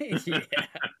 Yeah.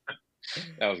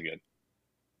 That was good.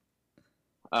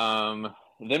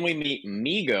 Then we meet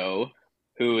Migo,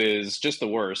 who is just the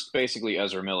worst. Basically,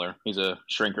 Ezra Miller. He's a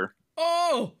shrinker.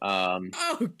 Oh. Um,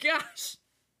 Oh gosh.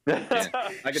 yeah,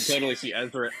 I could totally see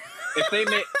Ezra if they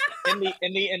make in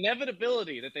the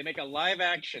inevitability that they make a live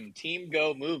action Team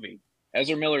Go movie.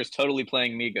 Ezra Miller is totally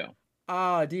playing Migo.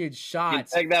 Oh, dude,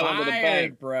 shots take that one to the fired,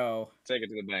 bank. bro. Take it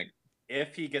to the bank.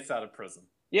 If he gets out of prison.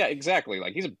 Yeah, exactly.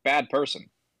 Like, he's a bad person.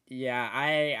 Yeah,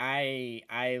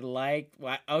 I liked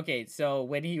what. Okay, so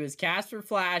when he was cast for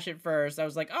Flash at first, I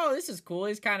was like, oh, this is cool.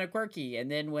 He's kind of quirky.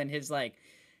 And then when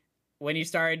when he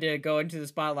started to go into the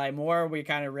spotlight more, we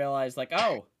kind of realized like,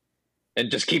 oh,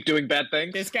 And just keep doing bad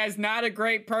things? this guy's not a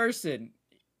great person.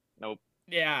 Nope.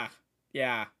 Yeah.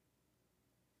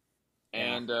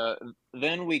 And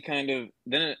then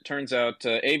it turns out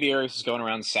Aviaris is going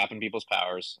around sapping people's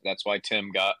powers. That's why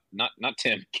Kim got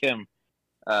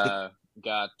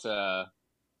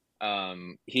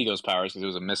Higo's powers, because it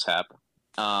was a mishap.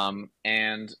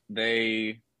 And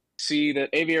they see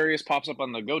that Aviarius pops up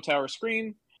on the Go Tower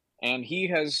screen, and he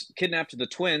has kidnapped the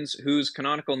twins, whose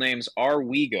canonical names are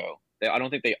Wego. I don't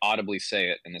think they audibly say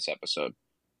it in this episode.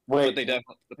 Wait, But they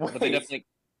definitely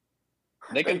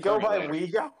they can go by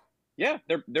Wego? Yeah,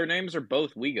 their names are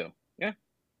both Wego. Yeah.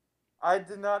 I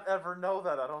did not ever know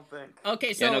that, I don't think.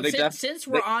 Okay, so Yeah, no, since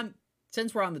we're on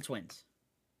the twins.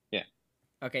 Yeah.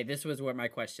 Okay, this was what my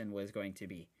question was going to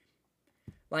be.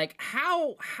 Like,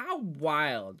 how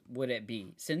wild would it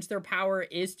be, since their power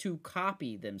is to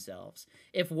copy themselves,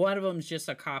 if one of them's just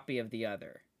a copy of the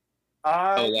other?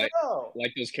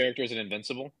 Like those characters in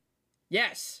Invincible?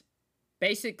 Yes.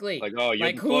 Basically. Like, oh, you're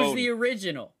like the who's clone. the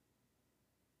original?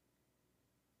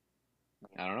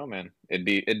 I don't know, man.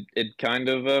 It'd kind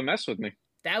of mess with me.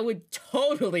 That would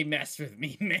totally mess with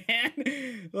me,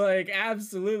 man. Like,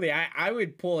 absolutely. I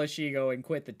would pull a Shigo and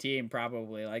quit the team,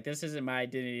 probably. Like, this isn't my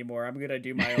identity anymore. I'm going to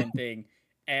do my own thing.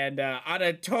 And on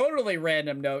a totally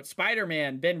random note,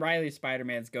 Spider-Man, Ben Reilly's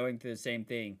Spider-Man's going through the same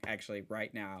thing, actually,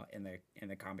 right now in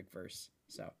the comic verse.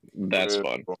 So That's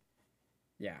fun.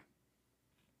 yeah.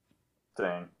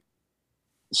 Dang.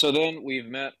 So then we've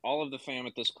met all of the fam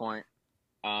at this point.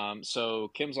 So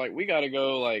Kim's like, we got to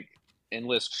go, like,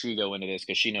 enlist Shigo into this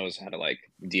because she knows how to, like,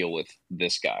 deal with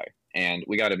this guy. And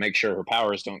we got to make sure her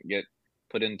powers don't get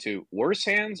put into worse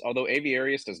hands, although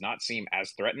Aviarius does not seem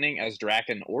as threatening as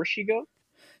Draken or Shigo.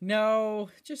 No,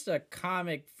 just a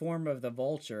comic form of the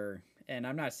Vulture. And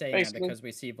I'm not saying Basically. that because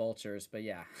we see vultures, but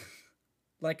yeah.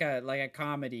 like a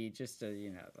comedy, just to,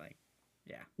 like,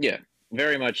 yeah. Yeah,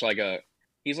 very much like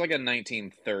he's like a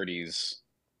 1930s,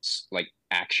 like,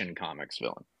 action comics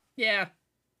villain. Yeah.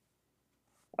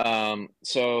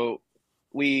 So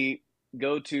we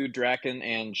go to Draken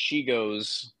and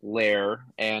Shigo's lair,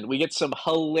 and we get some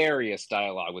hilarious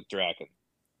dialogue with Draken.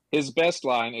 His best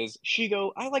line is,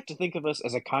 Shigo, I like to think of us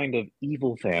as a kind of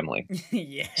evil family.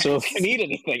 Yeah. So if you need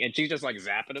anything, and she's just like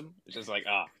zapping him, it's just like,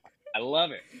 I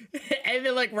love it. And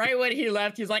then, like, right when he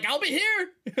left, he's like, I'll be here.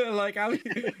 Like, I'll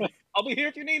be here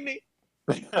if you need me.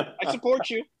 I support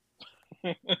you.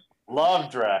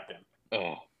 Love Draken.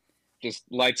 Oh, just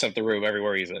lights up the room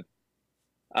everywhere he's in.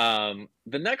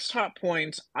 The next hot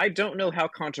point, I don't know how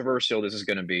controversial this is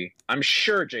going to be. I'm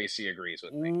sure JC agrees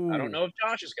with me. I don't know if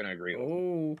Josh is going to agree with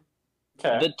me.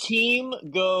 Okay. The Team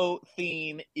Go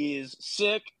theme is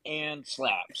sick and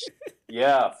slaps.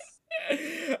 Yes.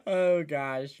 Oh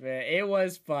gosh, man. It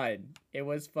was fun. It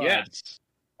was fun. Yes,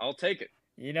 I'll take it.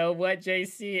 You know what,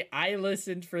 JC? I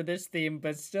listened for this theme,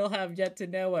 but still have yet to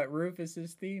know what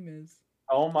Rufus's theme is.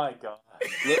 Oh my god.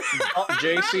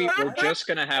 JC, we're just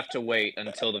gonna have to wait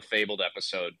until the Fabled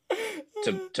episode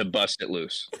to bust it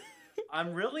loose.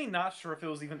 I'm really not sure if it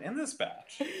was even in this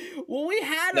batch. Well, we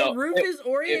had No, a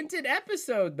Rufus-oriented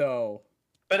episode, though.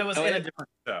 But it was No, in a it- different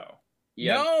show.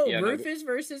 Yeah, no, yeah, Rufus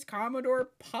versus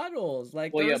Commodore Puddles.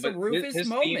 Like, Well, there yeah, was a but Rufus his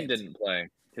moment. theme didn't play.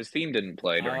 His theme didn't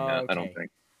play during that. I don't Okay.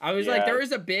 think. I was like, Yeah. there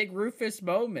was a big Rufus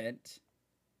moment.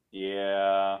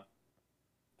 Yeah.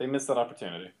 They missed that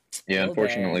opportunity. Yeah, Well,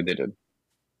 unfortunately, dang. they did.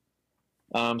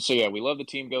 So yeah, we love the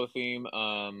Team Go theme.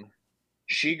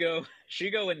 Shigo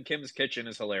in Kim's kitchen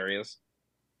is hilarious.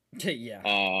 Yeah.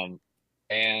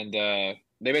 And they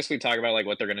basically talk about like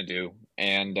what they're gonna do,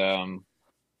 and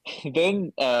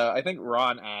then I think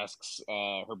Ron asks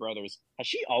her brothers, "Has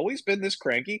she always been this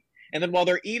cranky?" And then while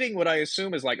they're eating what I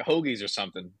assume is like hoagies or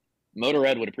something,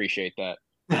 Motorhead would appreciate that.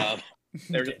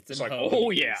 They're Get just some like, "Oh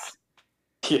hoagies.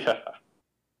 yeah." Yeah.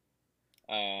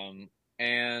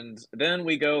 And then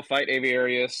we go fight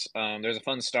Aviarius. There's a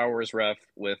fun Star Wars ref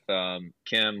with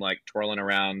Kim like twirling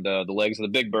around the legs of the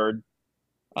big bird.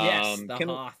 Yes, the Kim,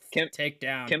 Hoth Kim,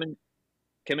 takedown. Kim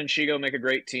and Shigo make a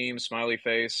great team. Smiley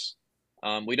face.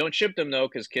 We don't ship them though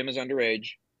because Kim is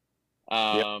underage.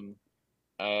 Then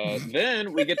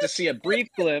we get to see a brief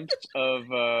glimpse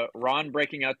of Ron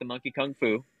breaking out the monkey kung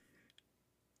fu,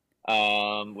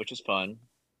 which is fun.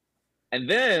 And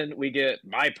then we get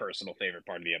my personal favorite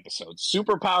part of the episode: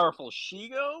 super powerful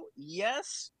Shigo.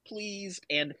 Yes, please,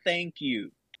 and thank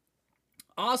you.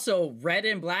 Also, red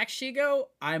and black Shigo,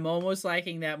 I'm almost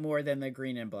liking that more than the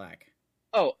green and black.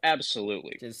 Oh,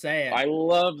 absolutely. Just saying. I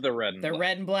love the red and the black.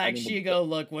 red and black I mean, Shigo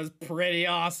look was pretty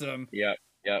awesome. Yep.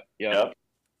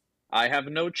 I have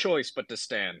no choice but to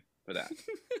stand for that.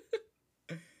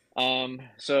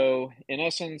 So in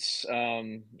essence,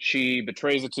 she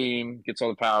betrays the team, gets all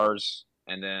the powers,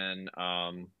 and then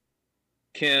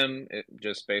Kim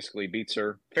just basically beats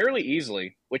her fairly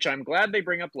easily, which I'm glad they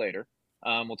bring up later.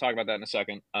 We'll talk about that in a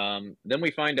second. Then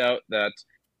we find out that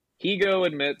Higo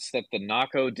admits that the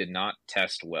Nako did not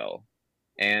test well.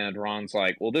 And Ron's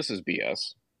like, well, this is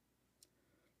BS.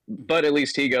 But at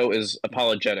least Higo is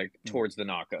apologetic towards the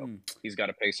Nako. He's got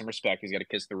to pay some respect. He's got to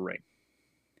kiss the ring.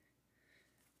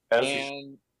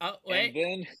 And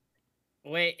then...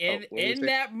 Wait, in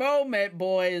that moment,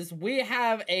 boys, we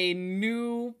have a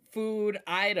new food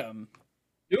item.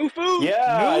 New food?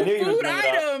 Yeah, new food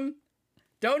item.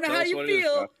 Don't know Tell how us you what it is,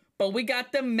 feel, Josh. but we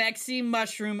got the Mexi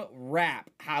mushroom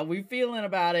wrap. How we feeling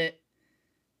about it?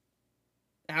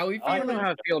 How we feeling? I don't know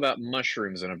how I feel about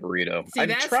mushrooms in a burrito. See,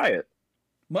 I'd try it.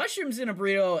 Mushrooms in a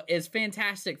burrito is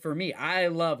fantastic for me. I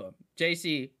love them.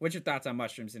 JC, what's your thoughts on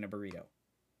mushrooms in a burrito?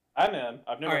 I'm in.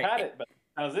 I've never All right. had it, but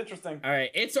that was interesting. All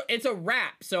right, it's a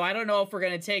wrap, so I don't know if we're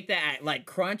gonna take that at, like,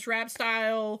 crunch wrap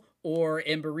style or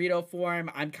in burrito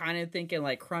form. I'm kind of thinking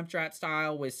like crunch wrap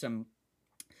style with some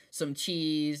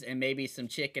cheese and maybe some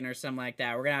chicken or something like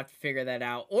that. We're gonna have to figure that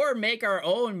out, or make our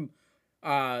own,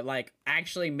 like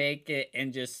actually make it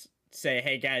and just say,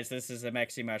 hey guys, this is a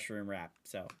Mexi mushroom wrap.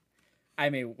 So, I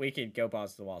mean, we could go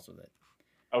balls to the walls with it.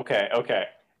 Okay.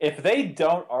 If they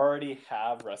don't already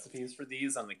have recipes for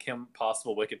these on the Kim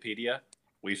Possible Wikipedia,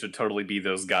 we should totally be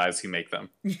those guys who make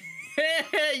them.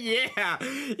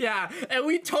 yeah, and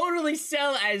we totally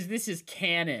sell as this is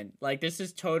canon. Like, this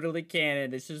is totally canon.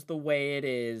 This is the way it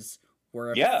is.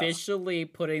 We're officially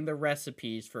putting the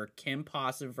recipes for Kim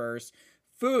Possiverse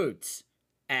foods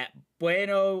at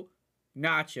Bueno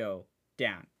Nacho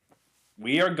down.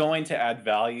 We are going to add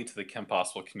value to the Kim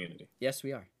Possible community. Yes,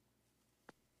 we are.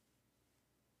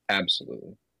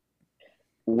 Absolutely.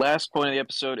 Last point of the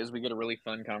episode is we get a really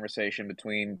fun conversation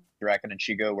between Draken and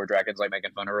Shigo, where Draken's like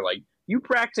making fun of her, like, you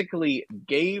practically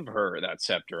gave her that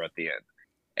scepter at the end.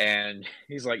 And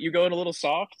he's like, you going a little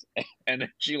soft? And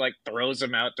she like throws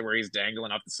him out to where he's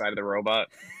dangling off the side of the robot.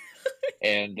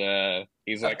 And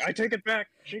he's like, I take it back.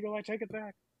 Shigo, I take it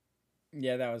back.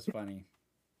 Yeah, that was funny.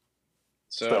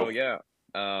 So yeah.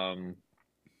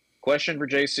 Question for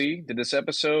JC. Did this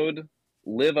episode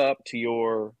live up to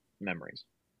your memories?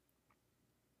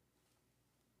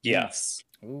 Yes.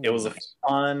 Ooh. It was a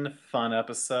fun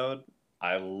episode.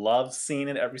 I love seeing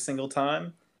it every single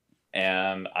time.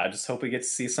 And I just hope we get to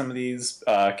see some of these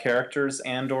characters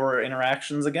and or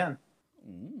interactions again.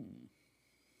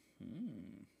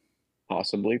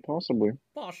 Possibly. Possible.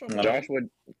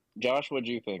 Josh, what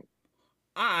do you think?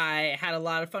 I had a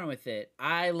lot of fun with it.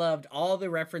 I loved all the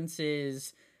reference to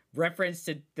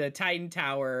the Titan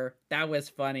Tower. That was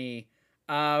funny.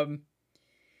 As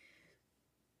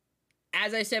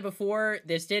I said before,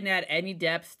 this didn't add any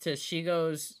depth to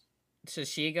Shigo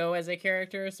as a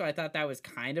character, so I thought that was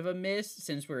kind of a miss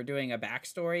since we were doing a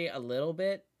backstory a little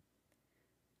bit.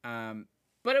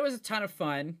 But it was a ton of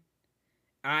fun.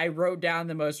 I wrote down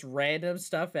the most random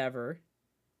stuff ever.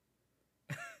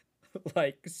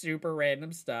 Like super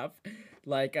random stuff.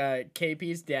 Like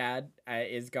KP's dad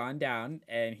is gone down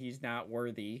and he's not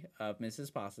worthy of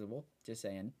Mrs. Possible. Just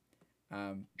saying.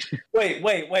 Wait,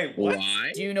 what?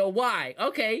 Why? Do you know why?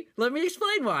 Okay, let me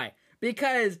explain why.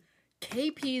 Because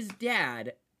KP's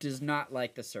dad does not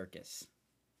like the circus.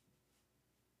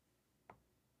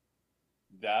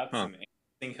 That's an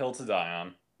interesting hill to die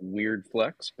on. Weird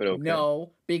flex, but okay.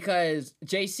 No, because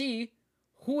JC,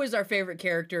 who is our favorite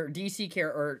character, DC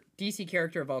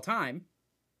character of all time?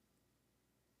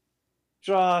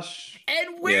 Josh.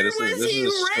 And where was he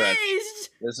raised?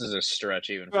 This is a stretch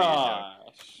even for you, Josh.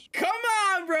 Come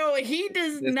on, bro. He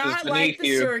does not like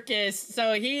the circus,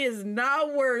 so he is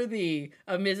not worthy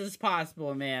of Mrs.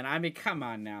 Possible, man. I mean, come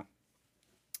on now.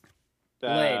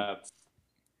 There's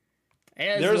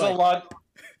a lot,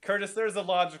 Curtis. There's a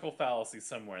logical fallacy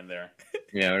somewhere in there.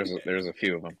 Yeah, there's a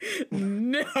few of them.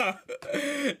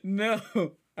 No.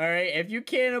 All right, if you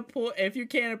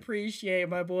can't appreciate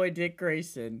my boy Dick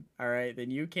Grayson, all right,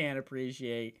 then you can't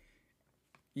appreciate.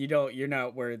 You're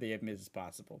not worthy of Mrs.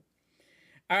 Possible.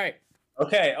 All right.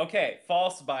 Okay.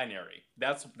 False binary.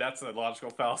 That's a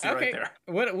logical fallacy right there.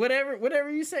 Whatever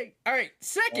you say. All right.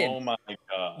 Second. Oh my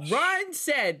gosh. Ron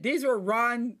said, these were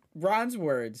Ron's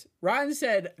words. Ron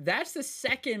said, that's the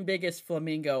second biggest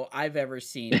flamingo I've ever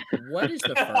seen. What is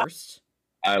the first?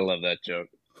 I love that joke.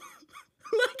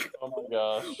 Like, oh my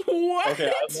gosh. What?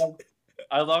 Okay,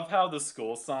 I love how the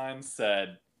school sign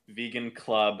said vegan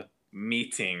club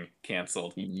meeting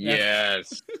canceled.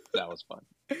 Yes. That was fun.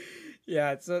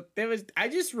 Yeah, so I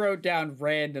just wrote down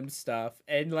random stuff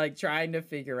and like trying to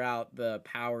figure out the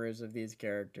powers of these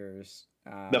characters.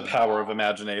 The power of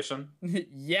imagination.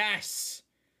 Yes.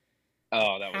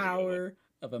 Oh, that was power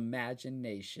of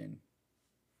imagination.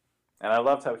 And I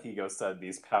loved how Higo said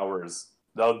those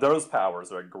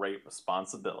powers are a great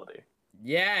responsibility.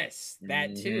 Yes,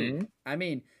 that too. Mm-hmm. I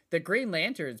mean, the Green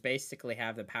Lanterns basically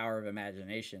have the power of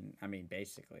imagination. I mean,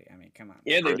 come on.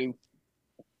 Yeah, they do.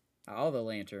 All the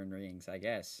lantern rings, I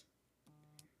guess.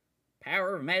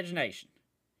 Power of imagination.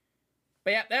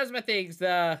 But yeah, that was my things.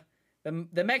 The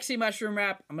Mexi mushroom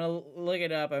wrap, I'm gonna look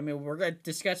it up. I mean, we're gonna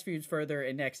discuss foods further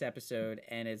in next episode,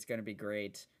 and it's gonna be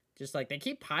great. Just like they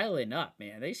keep piling up,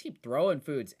 man. They just keep throwing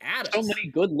foods at us. So many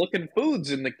good-looking foods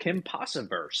in the Kim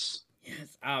Possiverse.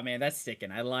 Yes. Oh man, that's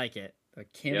sticking. I like it. The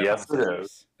Kim yes, Possiverse. It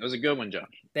is. That was a good one, Josh.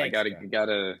 Thanks, I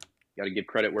gotta give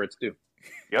credit where it's due.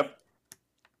 Yep.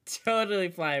 Totally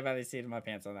flying by the seat of my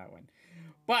pants on that one.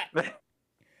 But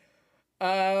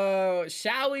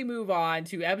shall we move on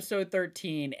to episode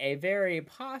 13, a very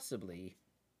possibly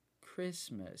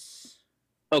Christmas.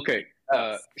 Okay,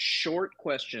 short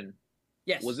question.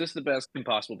 Yes. Was this the best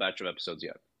Impossible batch of episodes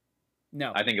yet?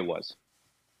 No. I think it was.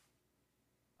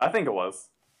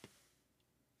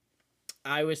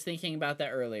 I was thinking about that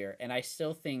earlier, and I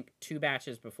still think 2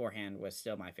 batches beforehand was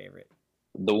still my favorite.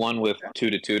 The one with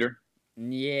Tutor Tutor?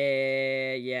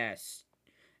 Yeah, yes.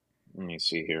 Let me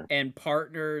see here. And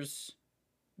Partners,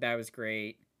 that was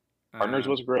great. Partners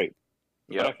was great.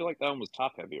 Yeah, but I feel like that one was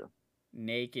top heavier.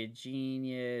 Naked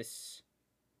Genius.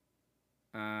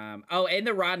 And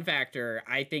the Ron Factor,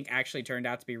 I think actually turned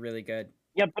out to be really good.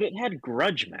 Yeah, but it had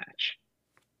Grudge Match.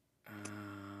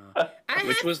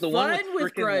 Which was the one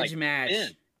with Grudge Match. Finn.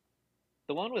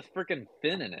 The one with freaking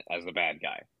Finn in it as the bad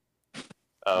guy.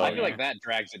 Oh, I feel like that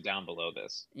drags it down below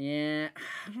this. Yeah,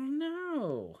 I don't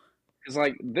know. Because,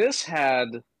 like, this had,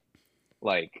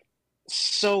 like,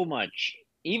 so much,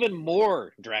 even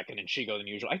more Draken and Shigo than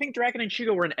usual. I think Draken and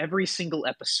Shigo were in every single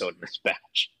episode in this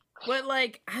batch. But,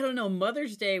 like, I don't know,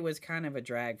 Mother's Day was kind of a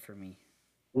drag for me.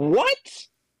 What?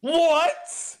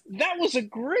 What? That was a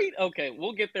great... Okay,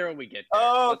 we'll get there when we get there.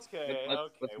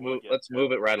 Let's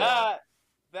move it right along.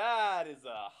 That is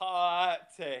a hot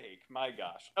take. My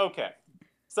gosh. Okay.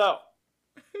 So,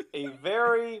 a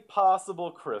very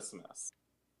possible Christmas.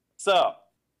 So,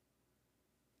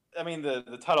 I mean, the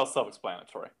title's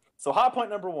self-explanatory. So, hot point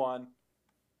number 1.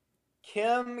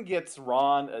 Kim gets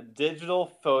Ron a digital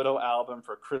photo album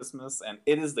for Christmas, and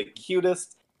it is the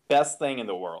cutest, best thing in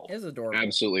the world. It's adorable.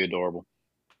 Absolutely adorable.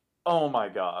 Oh my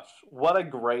gosh. What a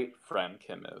great friend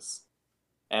Kim is.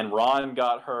 And Ron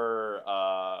got her,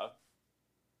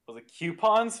 was it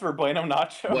coupons for Bueno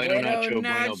Nacho. Bueno Bueno Nacho, Bueno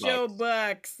Nacho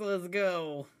Bucks. Let's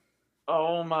go.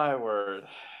 Oh my word.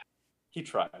 He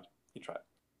tried.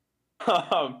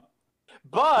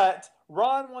 But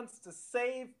Ron wants to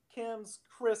save Kim's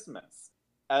Christmas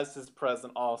as his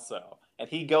present also. And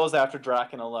he goes after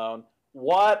Draken alone.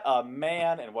 What a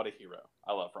man and what a hero.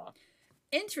 I love Ron.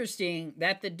 Interesting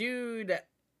that the dude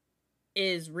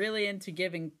is really into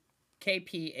giving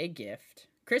KP a gift,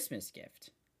 Christmas gift,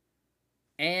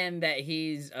 and that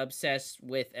he's obsessed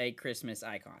with a Christmas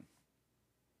icon.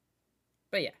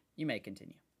 But yeah, you may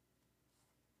continue.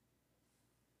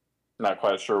 Not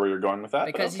quite sure where you're going with that.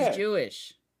 Because but okay. he's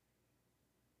Jewish.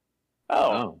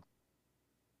 Oh.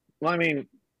 Well, I mean,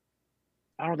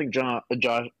 I don't think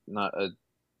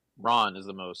Ron is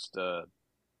the most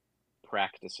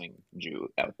practicing Jew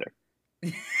out there.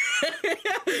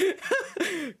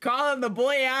 Calling the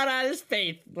boy out on his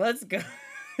faith. Let's go.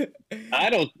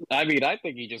 I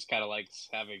think he just kind of likes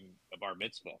having a bar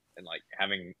mitzvah and like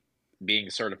being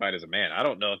certified as a man. I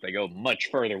don't know if they go much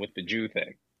further with the Jew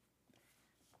thing.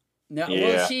 No,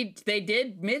 Yeah. well, they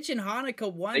did mention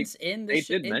Hanukkah once in the. They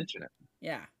did mention it.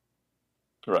 Yeah.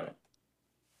 Right.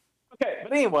 Okay,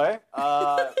 but anyway,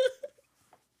 hot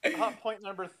point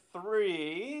number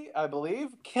 3, I believe.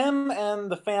 Kim and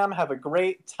the fam have a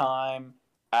great time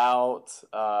out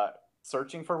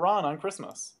searching for Ron on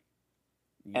Christmas.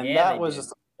 And Yeah, that was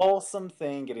just a wholesome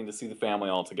thing, getting to see the family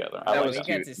all together. I That like was we that.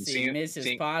 got cute. to see Seeing-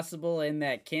 Mrs. Possible in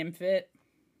that Kim fit.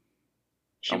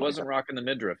 She Oh my wasn't God. rocking the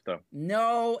midriff though.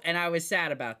 No, and I was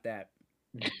sad about that.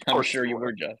 I'm course sure you you were.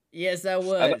 were, Jeff. Yes, I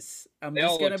was. I'm they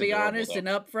just all gonna looked be adorable, honest though. and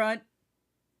upfront.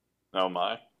 Oh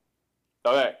my.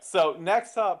 Okay, so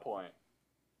next hot point.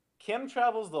 Kim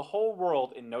travels the whole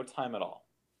world in no time at all.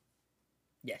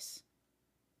 Yes.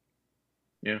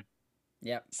 Yeah.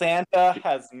 Yep. Santa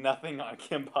has nothing on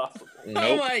Kim Possible. Oh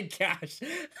Nope. my gosh.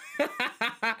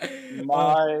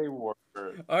 My word.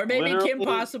 Or maybe Kim Literally-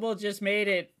 Possible just made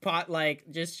it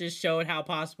just showed how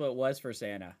possible it was for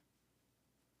Santa.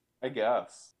 I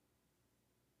guess.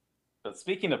 But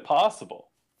speaking of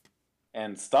possible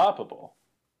and stoppable,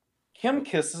 Kim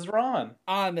kisses Ron.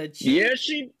 On the cheek. Yes,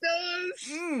 she does.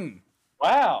 Mm.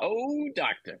 Wow. Oh,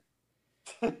 doctor.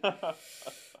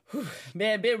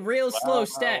 Man, been real slow Wow,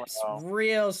 steps. wow.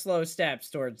 Real slow steps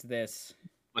towards this.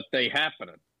 But they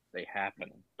happening. They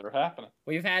happening. They're happening.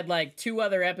 We've had like 2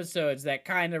 other episodes that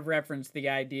kind of reference the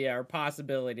idea or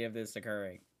possibility of this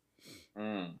occurring.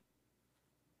 Mm.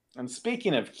 And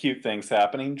speaking of cute things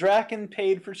happening, Draken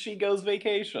paid for Shigo's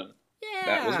vacation. Yeah.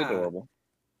 That was adorable.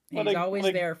 He's What a- always what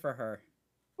a- there for her.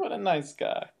 What a nice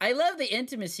guy. I love the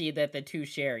intimacy that the two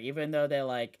share, even though they're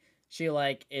like, she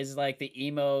like is like the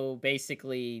emo,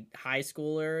 basically high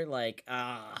schooler, like,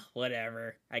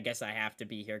 whatever. I guess I have to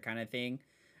be here kind of thing.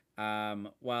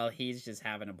 While he's just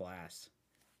having a blast.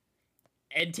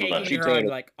 And taking She her on totally-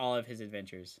 like all of his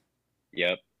adventures.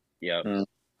 Yep. Mm.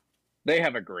 They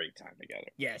have a great time together.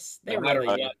 Yes, they No matter really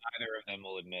what, do. neither of them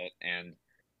will admit. And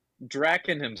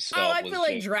Draken himself. Oh, I was feel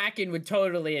like just- Draken would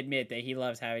totally admit that he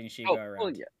loves having Shigo Oh, around.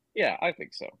 well, yeah, I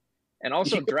think so. And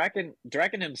also,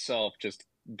 Draken himself just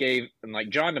gave, and like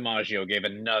John DiMaggio gave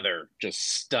another just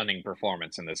stunning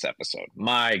performance in this episode.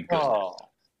 My goodness. Oh.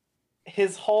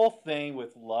 His whole thing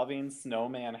with loving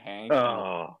Snowman Hank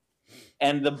Oh,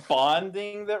 and the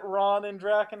bonding that Ron and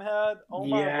Draken had. Oh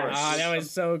my Yes. word. Ah, that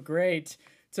was so great.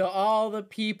 To all the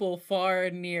people far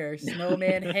and near,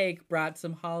 Snowman Hank brought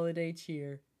some holiday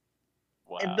cheer.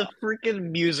 Wow. and the freaking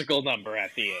musical number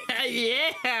at the end.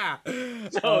 Yeah!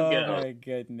 So Oh good. my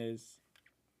goodness.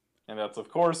 And that's, of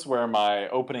course, where my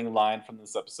opening line from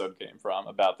this episode came from,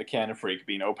 about the can of freak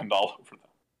being opened all over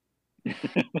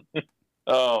them.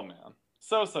 Oh, man.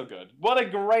 So good. What a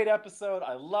great episode.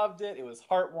 I loved it. It was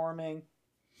heartwarming.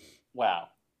 Wow.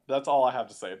 That's all I have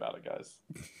to say about it, guys.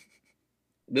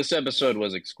 This episode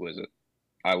was exquisite.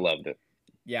 I loved it.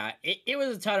 Yeah, it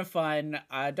was a ton of fun.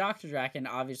 Dr. Draken,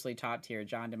 obviously top tier.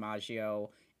 John DiMaggio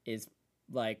is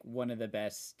like one of the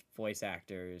best voice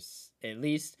actors, at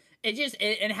least.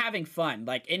 And having fun,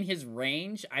 like in his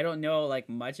range. I don't know like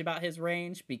much about his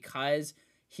range because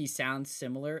he sounds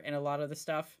similar in a lot of the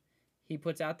stuff he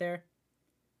puts out there.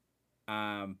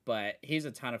 But he's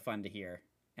a ton of fun to hear,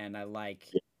 and I like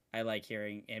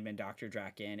hearing him and Dr.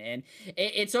 Draken. And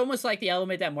it's almost like the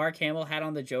element that Mark Hamill had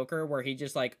on the Joker, where he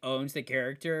just like owns the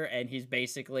character and he's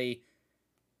basically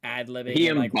ad-libbing He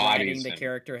and like writing embodies the him.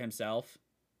 character himself.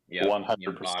 Yeah,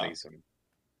 100%.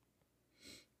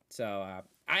 So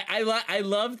I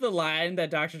love the line that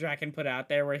Dr. Draken put out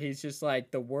there, where he's just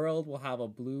like, the world will have a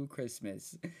blue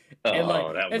Christmas. And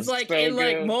like that it's was like so in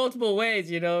like good. multiple ways,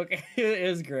 you know. It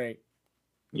was great.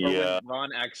 Or Yeah. when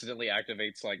Ron accidentally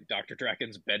activates like Dr.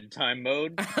 Draken's bedtime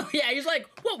mode. Yeah, he's like,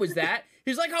 what was that?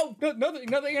 He's like, oh,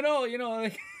 nothing at all. You know,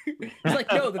 like, he's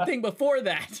like, no, the thing before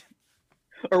that.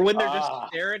 Or when they're just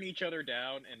staring each other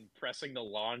down and pressing the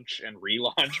launch and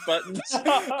relaunch buttons.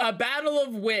 A battle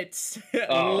of wits.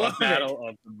 Oh, a battle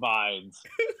of minds.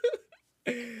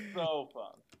 So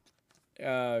fun.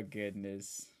 Oh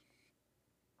goodness.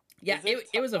 Yeah,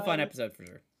 it was a fun episode for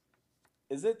sure.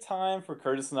 Is it time for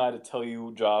Curtis and I to tell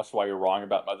you, Josh, why you're wrong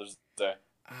about Mother's Day?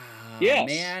 Yes,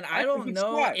 man, I I don't think it's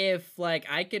know time. if like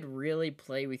I could really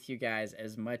play with you guys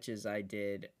as much as I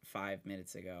did 5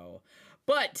 minutes ago.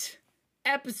 But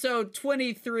episode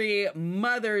 23,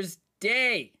 Mother's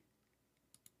Day,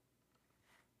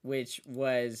 which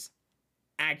was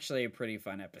actually a pretty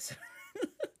fun episode.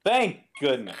 Thank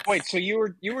goodness. Wait, so you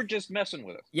were just messing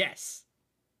with us? Yes.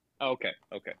 Okay,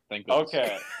 thank goodness.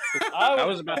 Okay. I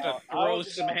was about to throw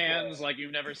some hands like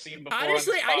you've never seen before.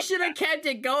 Honestly, I should have kept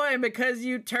it going because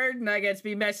you turd nuggets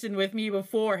be messing with me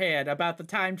beforehand about the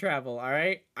time travel, all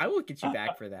right? I will get you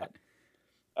back for that.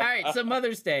 All right, so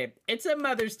Mother's Day. It's a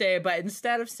Mother's Day, but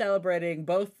instead of celebrating,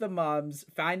 both the moms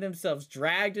find themselves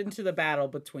dragged into the battle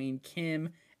between Kim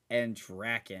and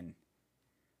Draken.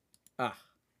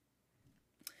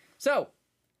 So,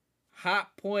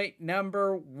 hot point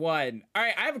number 1. All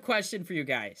right, I have a question for you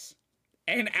guys.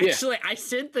 And actually, I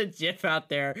sent the GIF out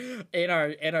there in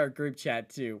our group chat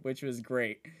too, which was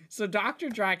great. So Dr.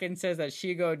 Draken says that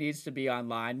Shigo needs to be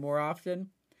online more often.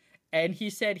 And he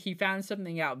said he found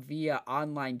something out via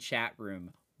online chat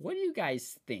room. What do you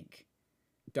guys think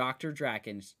Dr.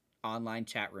 Draken's online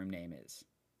chat room name is?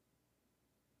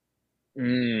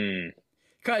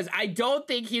 Because I don't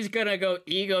think he's going to go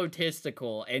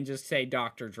egotistical and just say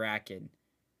Dr. Draken.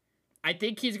 I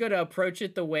think he's going to approach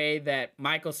it the way that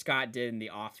Michael Scott did in The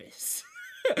Office.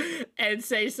 And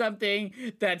say something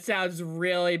that sounds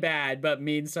really bad, but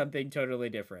means something totally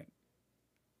different.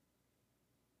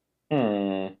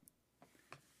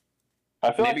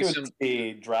 I feel like it would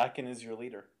be Draken is your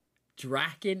leader.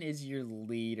 Draken is your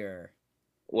leader.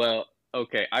 Well,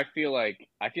 okay. I feel like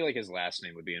his last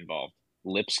name would be involved.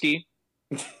 Lipsky.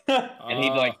 And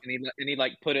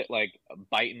he'd put it like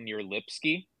biting your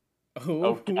Lipsky.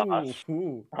 Oh gosh.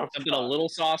 Something a little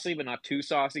saucy, but not too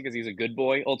saucy because he's a good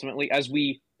boy, ultimately. As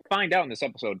we find out in this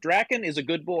episode, Draken is a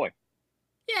good boy.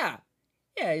 Yeah.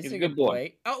 Yeah, he's a good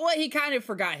boy. Oh, well, he kind of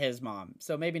forgot his mom,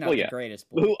 so maybe not the greatest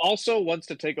boy. Who also wants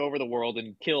to take over the world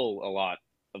and kill a lot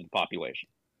of the population.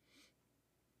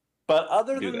 But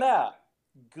other than that,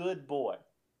 good boy.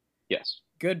 Yes.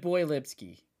 Good boy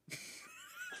Lipsky.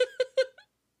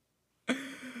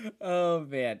 Oh,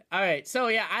 man. All right. So,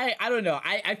 yeah, I don't know.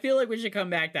 I feel like we should come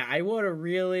back to that. I want to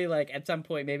really, like, at some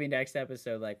point, maybe next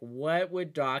episode, like, what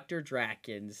would Dr.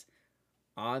 Draken's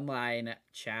online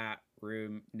chat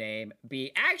room name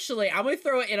be? Actually, I'm going to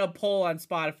throw it in a poll on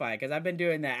Spotify because I've been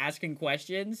doing that, asking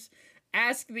questions.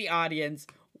 Ask the audience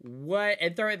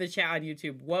and throw it in the chat on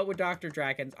YouTube. What would Dr.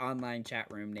 Draken's online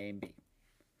chat room name be?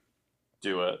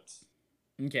 Do it.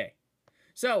 Okay.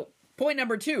 So, point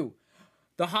number 2.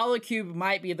 The Holocube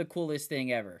might be the coolest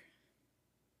thing ever.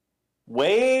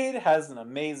 Wade has an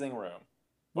amazing room.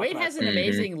 Wade has an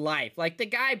amazing life. Like, the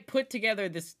guy put together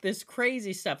this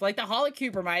crazy stuff. Like, the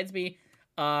Holocube reminds me,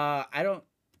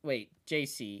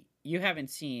 JC, you haven't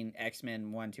seen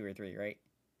X-Men 1, 2, or 3, right?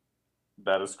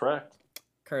 That is correct.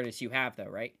 Curtis, you have, though,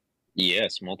 right?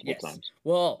 Yes, multiple times.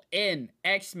 Well, in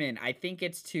X-Men, I think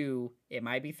it's 2, it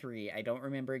might be 3, I don't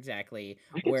remember exactly,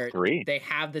 where they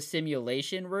have the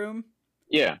simulation room.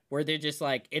 Yeah. Where they're just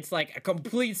like, it's like a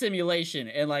complete simulation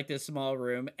in like this small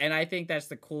room. And I think that's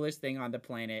the coolest thing on the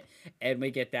planet. And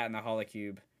we get that in the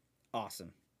Holocube.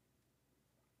 Awesome.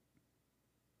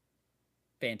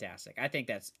 Fantastic. I think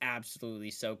that's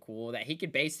absolutely so cool that he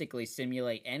could basically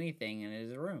simulate anything in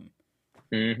his room.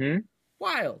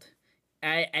 Wild.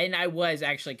 I was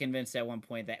actually convinced at one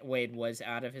point that Wade was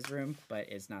out of his room, but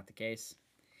it's not the case.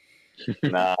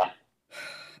 Nah.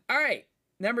 All right.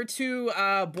 Number 2,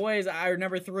 boys, or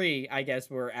number 3, I guess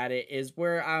we're at it, is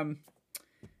where,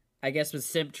 I guess with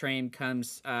Simp Train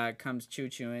comes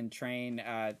choo-chooing. Train,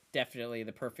 definitely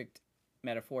the perfect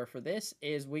metaphor for this,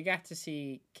 is we got to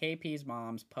see KP's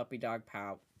mom's puppy dog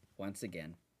pout once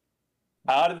again.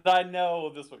 How did I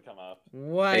know this would come up?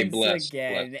 Once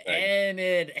again. And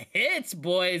it hits,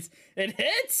 boys. It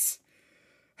hits!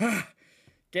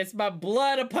 Gets my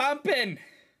blood a-pumping.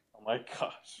 Oh my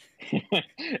gosh.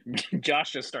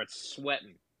 Josh just starts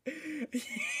sweating.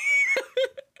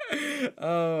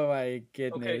 Oh my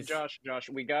goodness. Okay, Josh,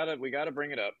 we gotta bring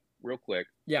it up real quick.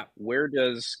 Yeah. Where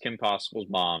does Kim Possible's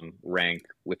mom rank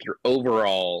with your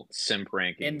overall simp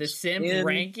rankings? In the simp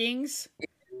rankings?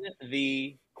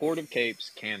 the Court of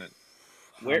Capes canon.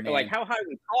 Oh, Where, man. like, how high are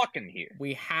we talking here?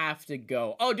 We have to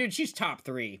go. Oh, dude, she's top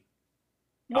 3.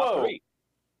 Top Whoa. 3.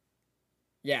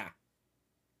 Yeah.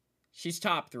 She's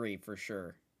top 3 for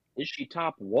sure. Is she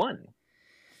top 1?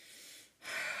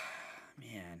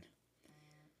 Man.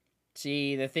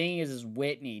 See, the thing is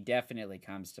Whitney definitely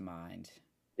comes to mind.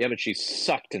 Yeah, but she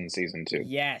sucked in season 2.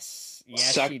 Yes.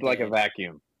 Sucked she like did. a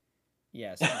vacuum.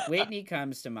 Yes, Whitney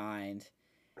comes to mind.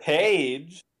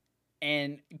 Paige.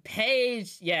 And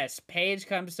Paige, yes, Paige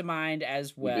comes to mind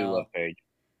as well. We do love Paige.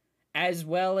 As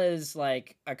well as,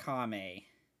 like, Akame.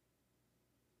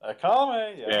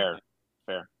 Akame, yeah.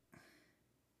 Fair.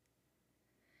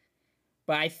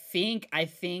 But I think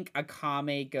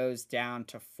Akame goes down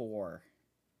to 4.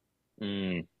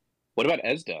 What about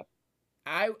Esda?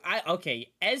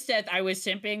 Okay, Esdeath, I was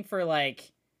simping for,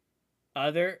 like,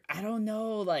 I don't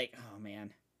know, like, oh,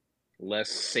 man. Less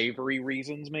savory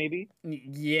reasons, maybe?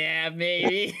 Yeah,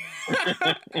 maybe.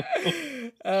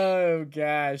 Oh,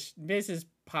 gosh. Mrs.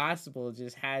 Possible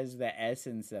just has the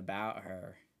essence about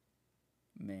her.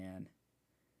 Man.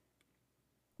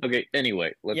 Okay,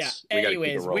 anyway,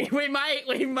 we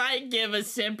might give a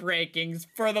simp rankings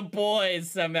for the boys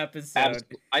some episode.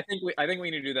 I think we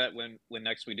need to do that when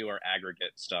next we do our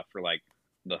aggregate stuff for like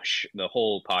the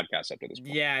whole podcast up to this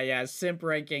point. Yeah, simp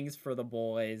rankings for the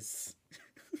boys.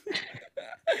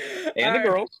 And the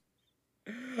girls.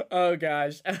 Oh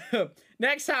gosh.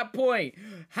 Next hot point.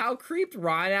 How creeped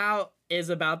Ron out is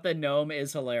about the gnome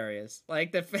is hilarious.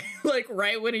 Like like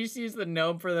right when he sees the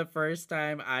gnome for the first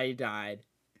time, I died.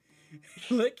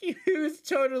 Like he was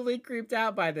totally creeped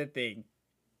out by the thing.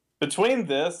 Between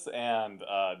this and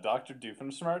Dr.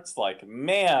 Doofenshmirtz, like,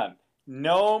 man,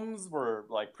 gnomes were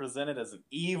like presented as an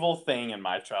evil thing in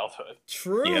my childhood.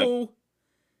 True. Yep.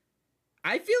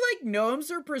 I feel like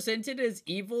gnomes are presented as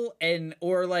evil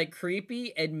or like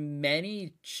creepy in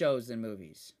many shows and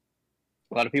movies.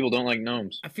 A lot of people don't like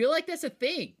gnomes. I feel like that's a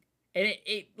thing. And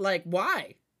it like,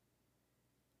 why?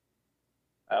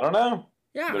 I don't know.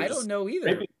 Yeah, I don't know either.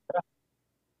 Maybe.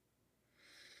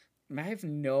 I have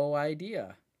no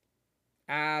idea.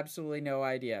 Absolutely no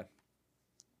idea.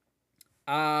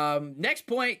 Next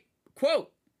point,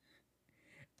 quote.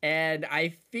 And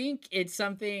I think it's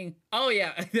something. Oh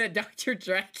yeah, that Dr.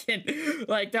 Draken,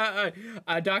 like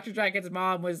Dr. Draken's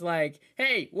mom was like,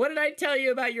 "Hey, what did I tell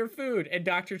you about your food?" And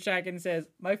Dr. Draken says,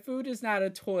 "My food is not a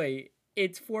toy.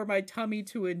 It's for my tummy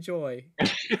to enjoy."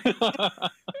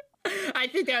 I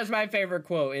think that was my favorite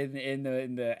quote in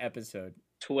the episode.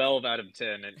 12 out of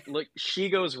 10. And look,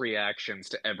 Shigo's reactions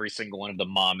to every single one of the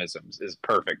momisms is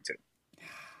perfect too.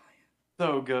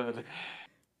 So good.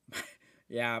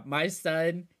 Yeah, my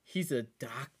son, he's a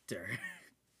doctor.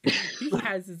 He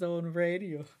has his own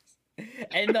radios.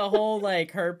 And the whole,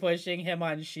 like, her pushing him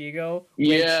on Shigo.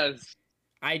 Yes.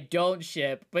 I don't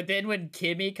ship. But then when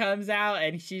Kimmy comes out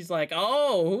and she's like,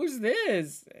 "Oh, who's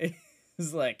this?"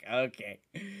 It's like, okay.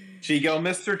 Shigo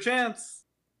missed her chance.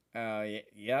 Oh,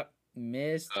 yep.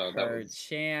 Missed her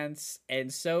chance.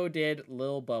 And so did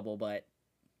Lil Bubble Butt.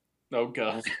 Oh,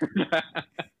 God.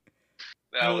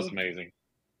 That was amazing.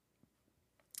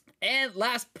 And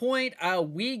last point,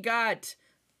 we got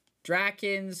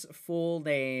Draken's full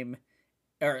name,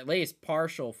 or at least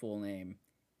partial full name,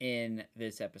 in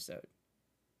this episode.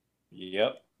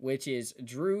 Yep. Which is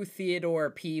Drew Theodore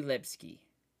P. Lipsky.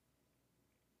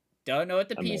 Don't know what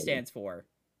the P stands for.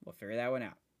 We'll figure that one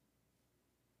out.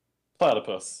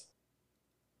 Platypus.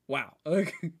 Wow.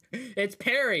 It's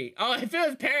Perry. Oh, if it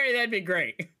was Perry, that'd be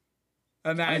great.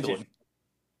 Imagine.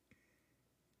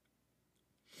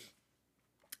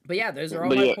 But yeah, those are all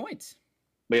my points.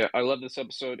 But yeah, I love this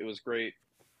episode. It was great.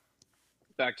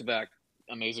 Back-to-back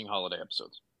amazing holiday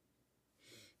episodes.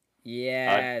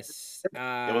 Yes.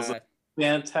 It was a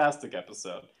fantastic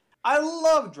episode. I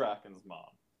love Draken's mom.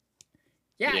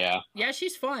 Yeah,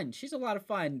 she's fun. She's a lot of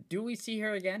fun. Do we see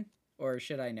her again? Or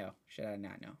should I know? Should I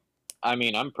not know? I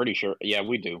mean, I'm pretty sure. Yeah,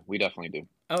 we do. We definitely do.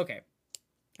 Okay.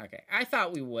 I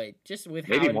thought we would. Just with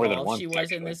maybe how more than involved once, she was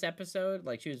actually. in this episode.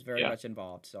 Like, she was very much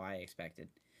involved, so I expected.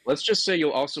 Let's just say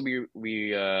you'll also be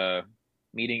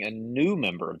meeting a new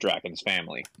member of Draken's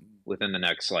family within the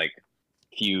next, like,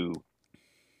 few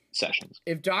sessions.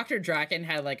 If Dr. Draken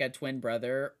had, like, a twin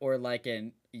brother or, like,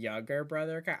 a younger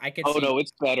brother, I could see... Oh, no,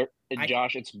 it's better.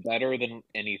 Josh, it's better than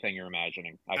anything you're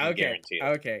imagining. I can guarantee it.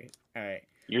 Okay, all right.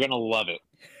 You're going to love it.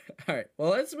 All right,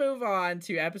 well, let's move on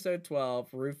to episode 12,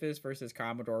 Rufus versus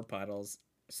Commodore Puddles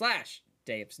 /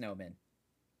 Day of Snowmen.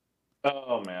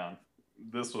 Oh, man.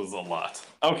 This was a lot.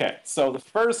 Okay, so the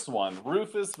first one,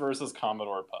 Rufus versus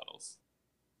Commodore Puddles.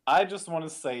 I just want to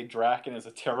say Draken is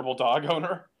a terrible dog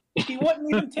owner. He wouldn't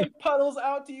even take Puddles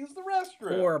out to use the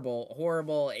restroom. Horrible,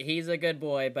 horrible. He's a good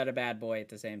boy, but a bad boy at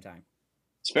the same time.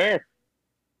 It's fair.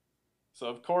 So,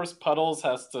 of course, Puddles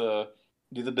has to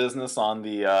do the business on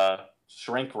the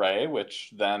shrink ray,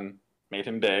 which then made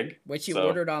him big. Which he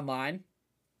ordered online.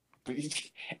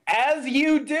 As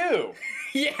you do!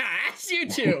 Yeah, as you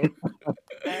do.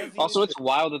 Also, it's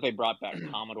wild that they brought back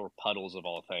Commodore Puddles, of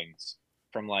all things,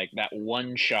 from, like, that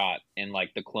one shot in,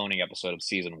 like, the cloning episode of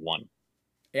Season 1.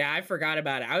 Yeah, I forgot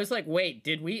about it. I was like, wait,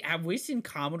 have we seen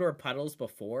Commodore Puddles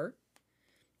before?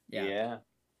 Yeah.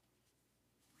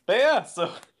 But yeah,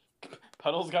 so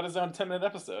Puddles got his own 10-minute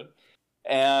episode.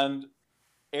 And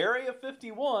Area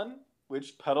 51,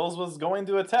 which Puddles was going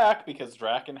to attack because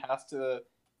Draken has to,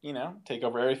 take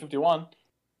over Area 51,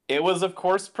 it was, of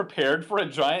course, prepared for a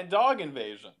giant dog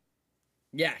invasion.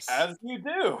 Yes. As you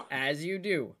do. As you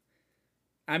do.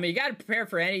 I mean, you got to prepare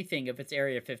for anything if it's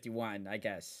Area 51, I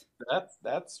guess.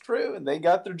 That's true. And they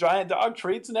got their giant dog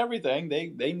treats and everything.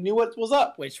 They knew what was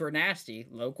up. Which were nasty,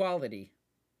 low quality.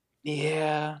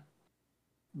 Yeah.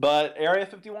 But Area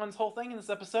 51's whole thing in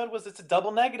this episode was it's a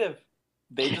double negative.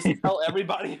 They just tell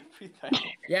everybody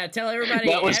everything. Yeah, tell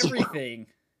everybody everything.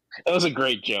 That was a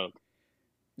great joke.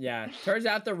 Yeah, turns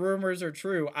out the rumors are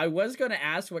true. I was going to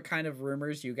ask what kind of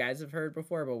rumors you guys have heard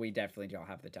before, but we definitely don't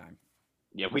have the time.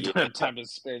 Yeah, we don't have time to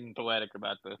spin poetic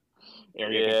about the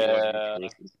Area 51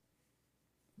 choices.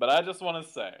 But I just want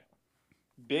to say,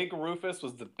 Big Rufus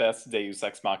was the best Deus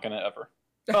Ex Machina ever.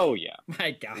 Oh, yeah.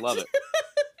 My God. Love it.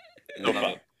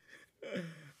 Love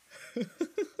it.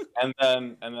 And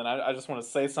then I just want to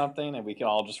say something, and we can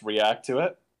all just react to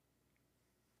it.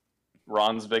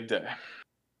 Ron's big day.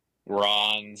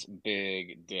 Ron's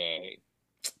big day.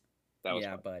 That was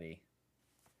fun. Buddy.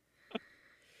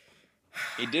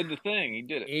 He did the thing. He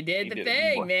did it. He did the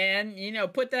thing, man.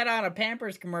 Put that on a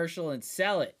Pampers commercial and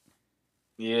sell it.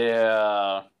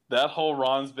 Yeah, that whole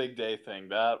Ron's big day thing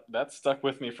that stuck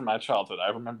with me from my childhood. I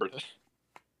remember it.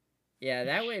 Yeah,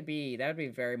 that would be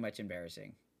very much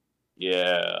embarrassing.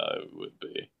 Yeah, it would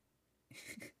be.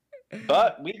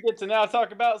 But we get to now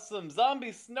talk about some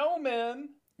zombie snowmen.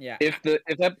 Yeah.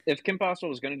 If Kim Possible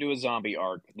was going to do a zombie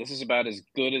arc, this is about as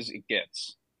good as it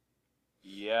gets.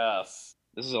 Yes.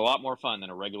 This is a lot more fun than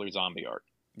a regular zombie arc.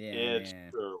 Yeah, it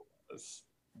sure was.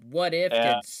 What if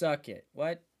could suck it?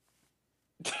 What?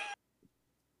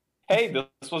 Hey,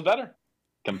 this was better.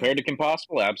 Compared to Kim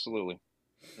Possible, absolutely.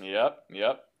 Yep.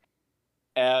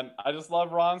 And I just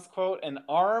love Ron's quote, an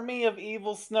army of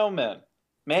evil snowmen.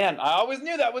 Man, I always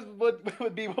knew that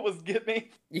would be what was getting me.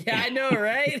 Yeah, I know,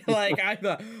 right? Like, I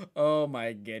thought, oh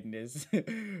my goodness.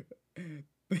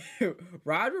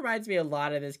 Rod reminds me a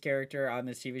lot of this character on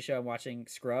this TV show I'm watching,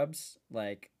 Scrubs,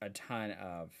 like a ton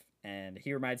of. And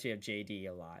he reminds me of JD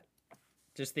a lot.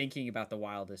 Just thinking about the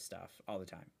wildest stuff all the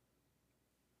time.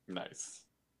 Nice.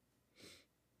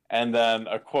 And then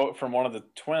a quote from one of the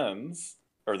twins,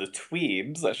 or the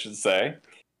tweebs, I should say.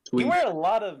 You wear a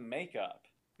lot of makeup.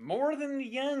 More than the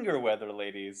younger weather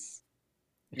ladies.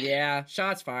 Yeah,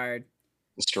 shots fired.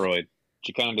 Destroyed.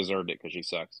 She kind of deserved it because she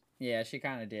sucks. Yeah, she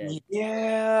kind of did.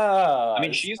 Yeah. I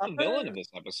mean, she's the villain of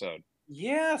this episode.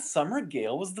 Yeah, Summer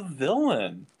Gale was the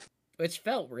villain. Which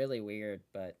felt really weird,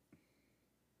 but...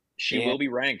 She will be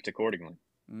ranked accordingly.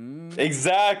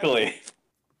 Exactly.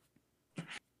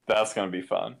 That's going to be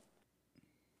fun.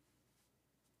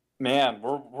 Man,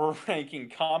 we're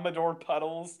ranking Commodore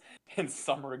Puddles and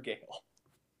Summer Gale.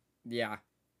 Yeah.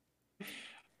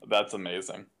 That's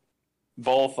amazing.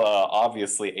 Both,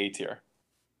 obviously, A tier.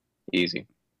 Easy.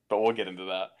 But we'll get into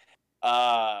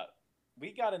that.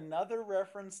 We got another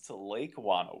reference to Lake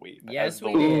Wannaweep. Yes,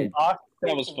 we did.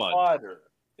 That was fun. Water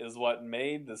is what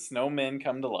made the snowmen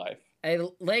come to life. A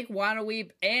Lake Wannaweep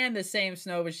and the same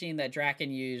snow machine that Draken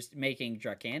used making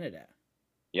Dracanada.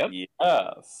 Yep.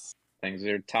 Yes. Things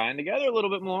are tying together a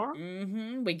little bit more.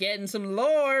 Mm-hmm. We getting some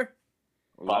lore.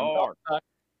 Lore.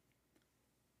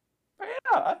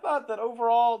 Yeah, I thought that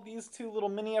overall these two little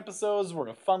mini episodes were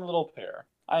a fun little pair.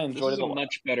 I enjoyed it a lot.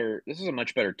 This is a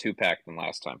much better 2-pack than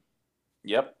last time.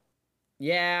 Yep.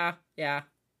 Yeah.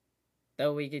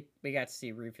 Though we got to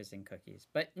see Rufus and Cookies,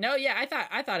 but no, yeah,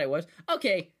 I thought it was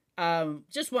okay.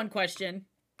 Just one question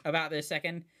about this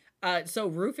second. So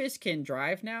Rufus can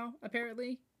drive now,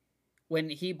 apparently. When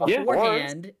he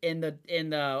beforehand in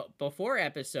the before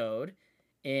episode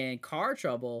in Car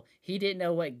Trouble, he didn't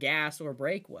know what gas or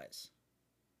brake was.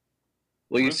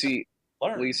 Well, you see,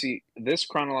 this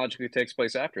chronologically takes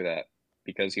place after that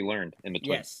because he learned in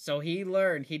between. Yes, so he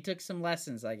learned. He took some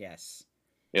lessons, I guess.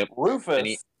 Yep.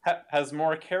 Rufus has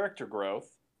more character growth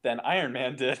than Iron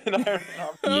Man did in Iron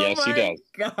Man. Yes, he does.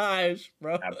 Gosh,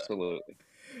 bro. Absolutely.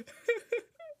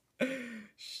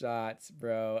 Shots,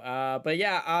 bro. But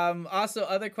yeah, also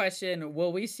other question,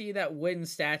 will we see that wooden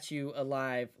statue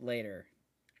alive later?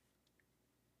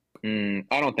 I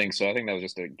don't think so. I think that was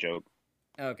just a joke.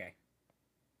 Okay.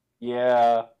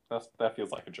 Yeah, that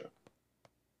feels like a joke.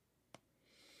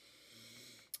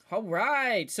 All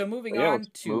right. So moving Yeah, on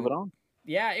let's to move it on.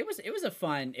 Yeah, it was a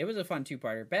fun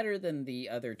two-parter. Better than the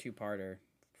other two-parter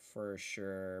for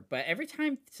sure. But every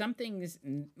time something's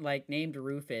like named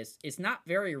Rufus, it's not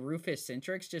very Rufus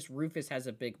centric, it's just Rufus has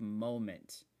a big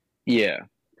moment. Yeah,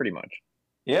 pretty much.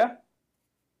 Yeah.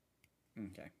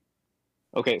 Okay.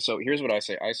 Okay, so here's what I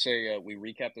say. I say we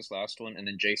recap this last one, and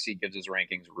then JC gives his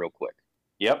rankings real quick.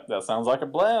 Yep, that sounds like a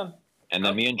plan. And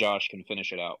then me and Josh can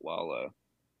finish it out while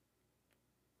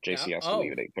JC has to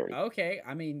leave at 8:30. Okay,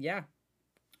 I mean, yeah.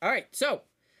 All right, so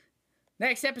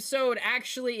next episode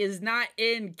actually is not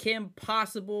in Kim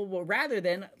Possible, but rather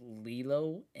than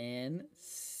Lilo and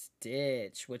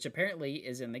Stitch, which apparently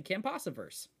is in the Kim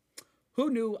Possiverse. Who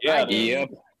knew? Yeah, I did, Yep.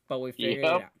 but we figured it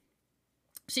out.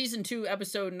 Season 2,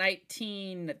 episode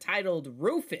 19, titled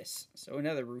Rufus. So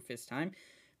another Rufus time.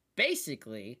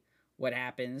 Basically, what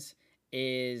happens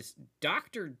is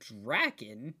Dr.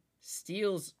 Draken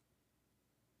steals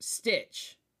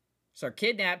Stitch. So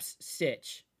kidnaps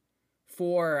Stitch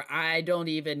for, I don't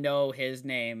even know his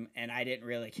name, and I didn't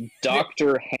really care.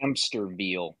 Dr.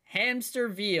 Hamsterveal.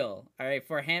 Hamsterveal. All right,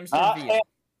 for Hamsterveal.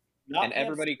 And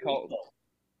everybody called...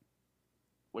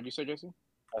 What'd you say, JC?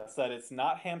 I said it's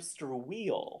not hamster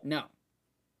wheel. No.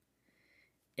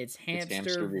 It's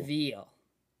Hamsterveal.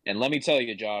 And let me tell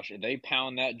you, Josh, they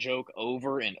pound that joke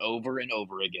over and over and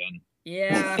over again.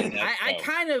 Yeah, I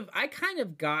kind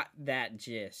of got that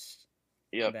gist.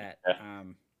 Yep. That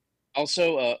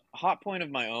Also, a hot point of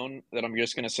my own that I'm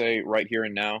just gonna say right here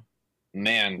and now.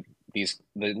 Man, the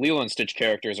Lilo and Stitch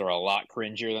characters are a lot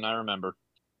cringier than I remember.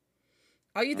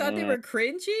 Oh, you thought they were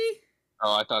cringy?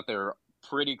 Oh, I thought they were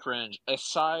pretty cringe.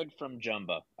 Aside from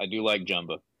Jumba, I do like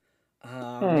Jumba.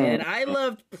 Oh man, I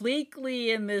loved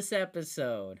Pleakley in this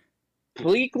episode.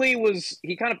 Pleakley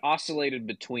he kind of oscillated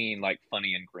between like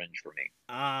funny and cringe for me.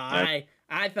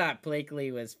 I thought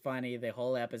Pleakley was funny the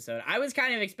whole episode. I was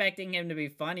kind of expecting him to be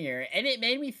funnier, and it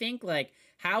made me think like,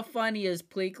 how funny is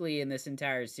Pleakley in this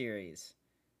entire series?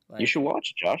 Like, you should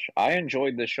watch it, Josh. I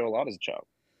enjoyed this show a lot as a child.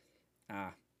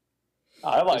 I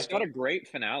like it. It's got a great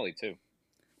finale too.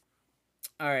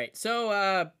 All right, so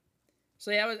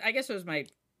yeah, I guess it was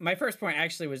my first point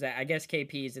actually was that I guess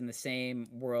KP is in the same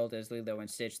world as Lilo and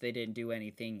Stitch. They didn't do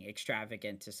anything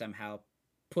extravagant to somehow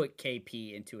put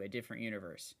KP into a different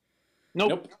universe.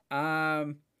 Nope.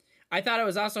 I thought it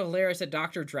was also hilarious that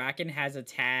Dr. Draken has a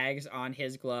tags on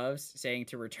his gloves saying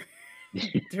to return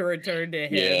to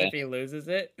him if he loses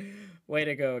it. Way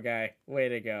to go, guy. Way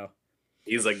to go.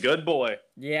 He's a good boy.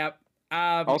 Yep.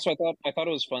 Also, I thought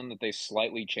it was fun that they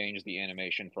slightly changed the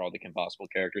animation for all the Kim Possible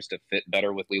characters to fit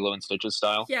better with Lilo and Stitch's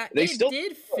style. Yeah, they still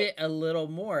did fit a little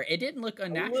more. It didn't look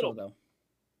unnatural though.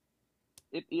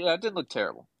 It didn't look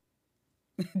terrible.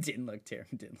 Didn't look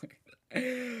terrible.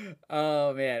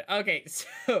 Oh man. Okay,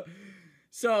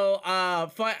 so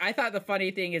I thought the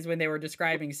funny thing is when they were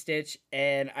describing Stitch,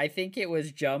 and I think it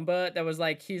was Jumba that was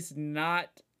like, he's not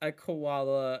a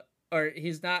koala. Or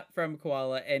he's not from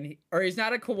koala, or he's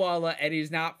not a koala, and he's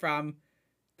not from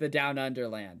the Down Under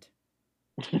land.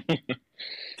 Because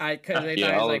they thought he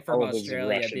was like from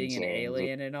Australia, being an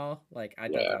alien and all. Like I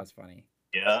thought that was funny.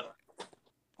 Yeah.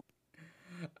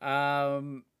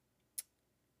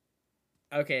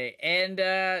 Okay,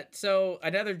 and so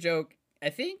another joke. I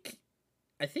think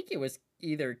it was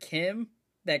either Kim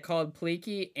that called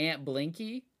Pleaky Aunt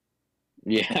Blinky.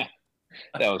 Yeah,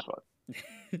 that was fun.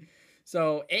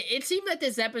 So it seemed that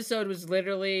this episode was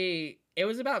literally, it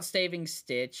was about saving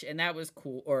Stitch, and that was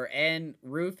cool. And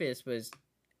Rufus was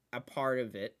a part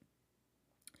of it.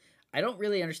 I don't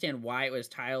really understand why it was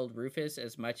titled Rufus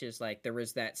as much as like there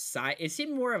was that side. It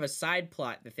seemed more of a side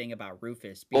plot, the thing about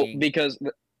Rufus being. Well, because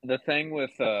the thing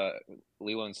with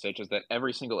Lilo and Stitch is that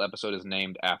every single episode is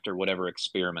named after whatever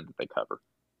experiment that they cover.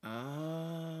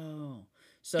 Oh.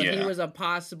 So he was a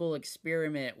possible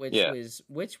experiment, which was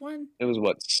which one? It was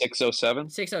what, 607?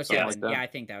 607. Yeah, I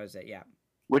think that was it. Yeah.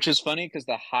 Which is funny because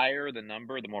the higher the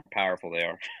number, the more powerful they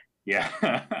are. Yeah.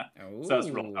 Oh, so that's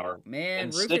real power. Man,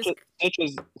 and Rufus...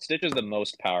 Stitch is the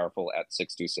most powerful at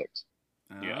 626.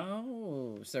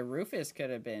 Oh, so Rufus could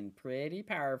have been pretty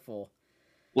powerful.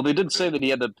 Well, they did say that he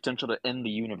had the potential to end the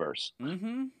universe.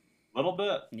 Mm-hmm. A little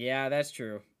bit. Yeah, that's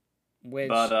true.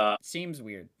 Which seems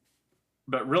weird.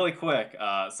 But really quick,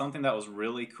 something that was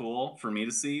really cool for me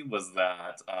to see was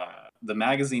that the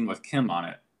magazine with Kim on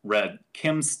it read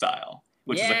Kim Style,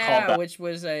 which is a callback. Which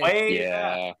was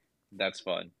a That's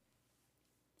fun.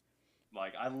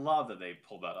 Like, I love that they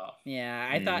pulled that off. Yeah,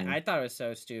 I thought it was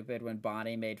so stupid when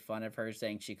Bonnie made fun of her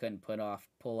saying she couldn't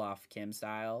pull off Kim's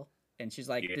style, and she's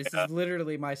like, "This is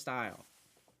literally my style."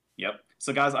 Yep.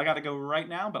 So, guys, I got to go right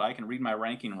now, but I can read my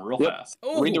ranking real Yep. fast.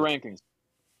 Ooh. Read the rankings.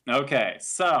 Okay,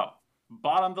 so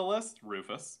bottom of the list,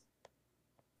 Rufus.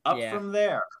 Up from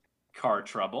there, Car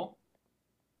Trouble.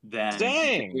 Then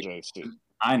Dang, JC.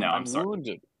 I know, I'm sorry.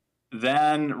 wounded.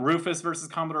 Then Rufus versus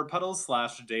Commodore Puddles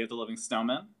 / Day of the Living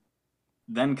Snowman.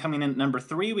 Then coming in at number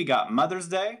 3, we got Mother's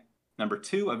Day. Number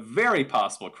 2, A Very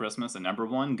Possible Christmas. And number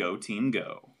 1, Go Team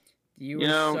Go. You were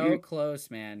so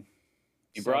close, man.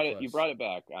 You brought it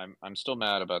back. I'm still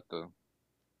mad about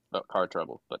Car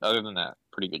Trouble, but other than that,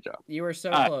 pretty good job. You were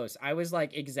so close. I was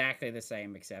like exactly the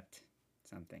same, except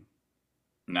something.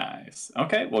 Nice.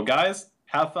 Okay, well, guys,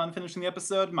 have fun finishing the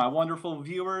episode. My wonderful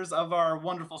viewers of our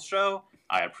wonderful show,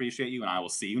 I appreciate you, and I will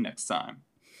see you next time.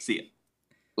 See ya.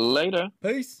 Later.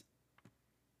 Peace.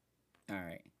 All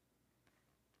right.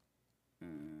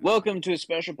 Welcome to a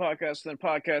special podcast on the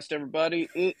podcast, everybody.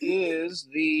 It is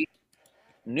the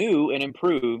new and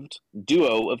improved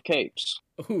Duo of Capes.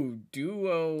 Ooh,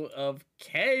 Duo of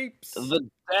Capes. The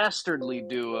dastardly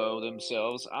duo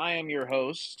themselves. I am your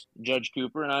host, Judge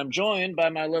Cooper, and I'm joined by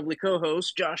my lovely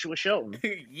co-host, Joshua Shelton.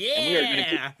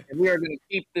 Yeah! And we are going to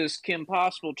keep this Kim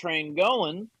Possible train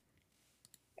going,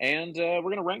 and we're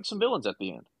going to rank some villains at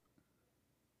the end.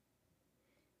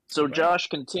 So, Josh,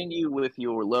 continue with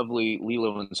your lovely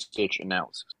Lilo and Stitch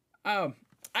analysis. Oh,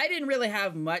 I didn't really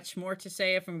have much more to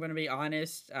say, if I'm going to be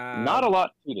honest. Not a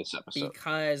lot to this episode.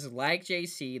 Because, like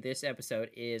JC, this episode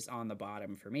is on the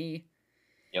bottom for me.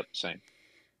 Yep, same.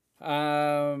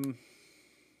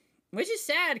 Which is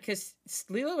sad, because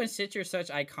Lilo and Stitch are such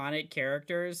iconic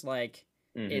characters, like,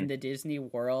 in the Disney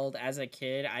world. As a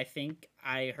kid, I think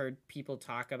I heard people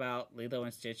talk about Lilo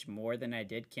and Stitch more than I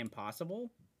did Kim Possible.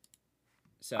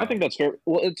 So I think that's fair.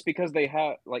 Well, it's because they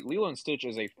have, like, Lilo and Stitch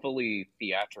is a fully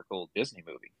theatrical Disney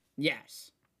movie.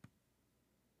 Yes.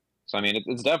 So, I mean,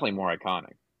 it's definitely more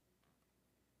iconic.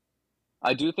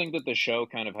 I do think that the show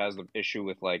kind of has the issue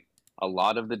with, like, a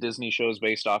lot of the Disney shows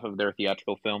based off of their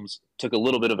theatrical films took a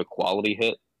little bit of a quality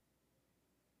hit.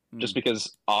 Just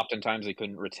because oftentimes they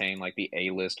couldn't retain, like, the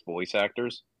A-list voice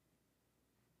actors.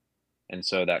 And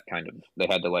so that kind of, they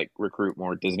had to, like, recruit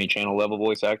more Disney Channel level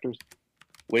voice actors.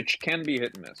 Which can be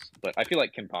hit and miss, but I feel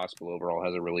like Kim Possible overall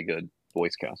has a really good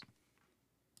voice cast.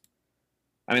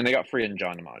 I mean, they got Free and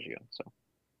John DiMaggio, so.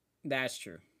 That's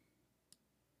true.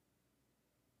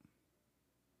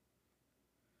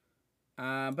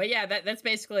 But yeah, that's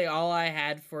basically all I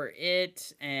had for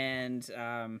it, and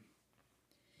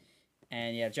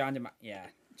yeah, John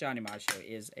DiMaggio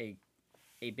is a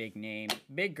big name,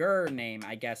 bigger name,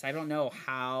 I guess. I don't know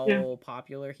how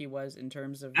popular he was in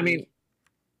terms of. I mean,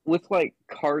 with, like,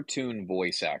 cartoon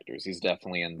voice actors, he's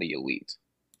definitely in the elite.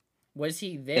 Was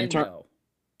he then, though?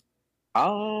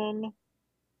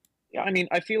 Yeah, I mean,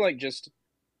 I feel like just,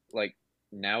 like,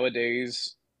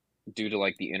 nowadays, due to,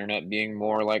 like, the internet being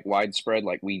more, like, widespread,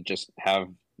 like, we just have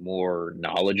more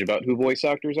knowledge about who voice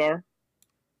actors are.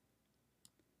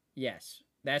 Yes.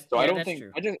 That's true. I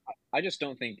just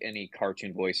don't think any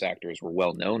cartoon voice actors were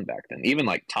well known back then. Even,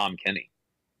 like, Tom Kenny.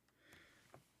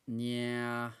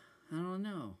 Yeah. I don't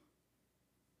know.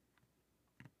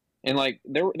 And, like,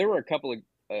 there were a couple of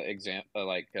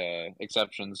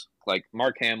exceptions. Like,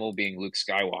 Mark Hamill being Luke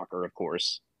Skywalker, of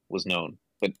course, was known.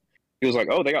 But he was like,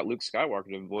 oh, they got Luke Skywalker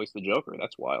to voice the Joker.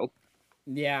 That's wild.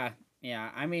 Yeah.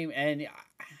 I mean, and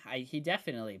he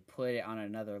definitely put it on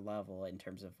another level in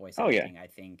terms of voice acting, I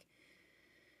think.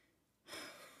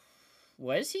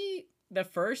 Was he the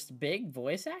first big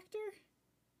voice actor?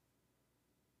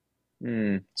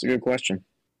 It's a good question.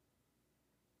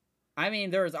 I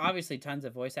mean, there was obviously tons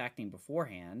of voice acting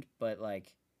beforehand, but,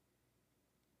 like,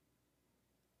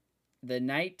 there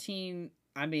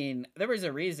was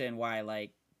a reason why,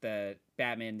 like, the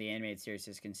Batman the Animated Series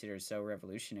is considered so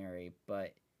revolutionary,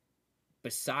 but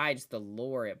besides the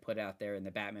lore it put out there in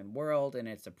the Batman world and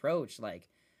its approach, like,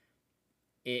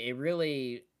 it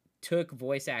really took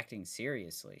voice acting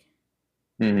seriously.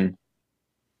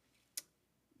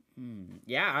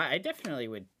 Yeah, I definitely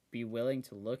would be willing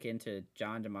to look into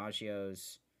John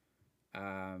DiMaggio's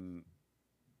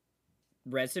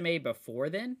resume before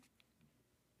then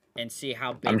and see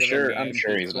how big of a name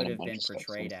he could have been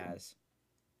portrayed as.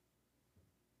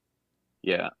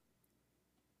 Yeah.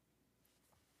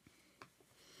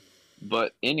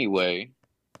 But anyway,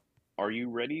 are you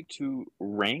ready to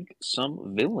rank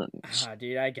some villains?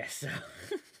 Dude, I guess so.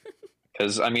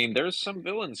 Because, I mean, there's some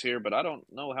villains here, but I don't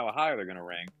know how high they're going to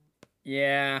rank.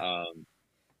 Yeah.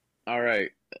 All right.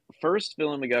 First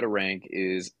villain we got to rank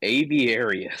is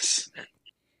Aviarius.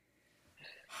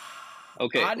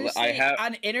 Okay, Honestly,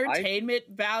 on I, entertainment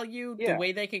value, the yeah,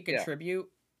 way they can yeah. contribute,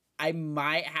 I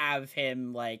might have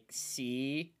him like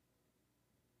C,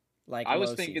 like I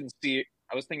was low C. thinking C.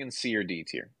 I was thinking C or D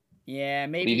tier. Yeah,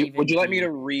 maybe Would even you like me to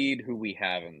D. read who we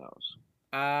have in those?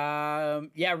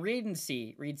 Yeah, read and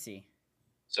C. Read C.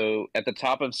 So at the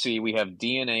top of C, we have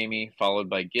D and Amy, followed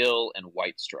by Gil and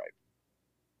White Stripe.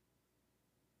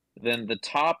 Then the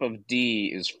top of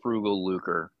D is Frugal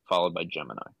Lucre, followed by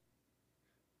Gemini.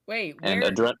 Wait, And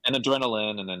where?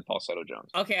 Adrenaline, and then Falsetto Jones.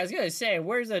 Okay, I was gonna say,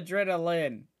 where's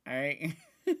Adrenaline? All right.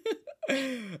 I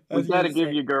We was got to gonna give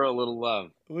say, your girl a little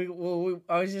love.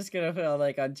 I was just gonna feel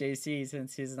like on JC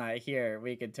since he's not here,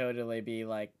 we could totally be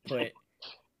like Put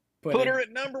a, her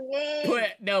at number one.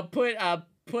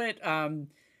 put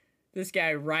this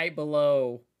guy right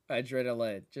below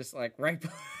Adrenaline, just like right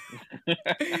below,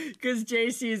 because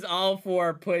JC's all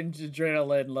for putting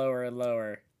Adrenaline lower and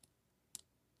lower.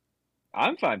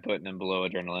 I'm fine putting him below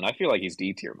Adrenaline. I feel like he's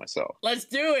D tier myself. Let's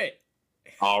do it.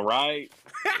 All right,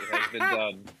 it has been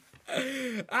done.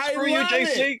 I Screw you, love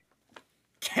JC. it.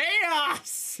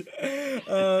 Chaos.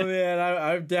 Oh man,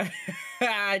 I'm dead.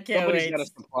 I can't Somebody's wait. got to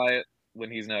supply it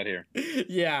when he's not here.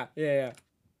 Yeah.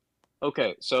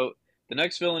 Okay, so the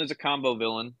next villain is a combo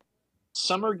villain.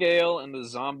 Summer Gale and the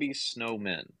Zombie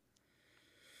Snowmen.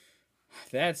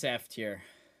 That's F tier.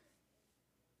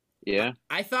 Yeah?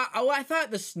 I thought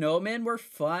the snowmen were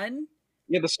fun,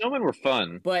 Yeah, the Snowmen were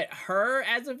fun. but her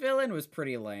as a villain was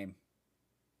pretty lame.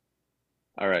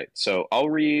 All right, so I'll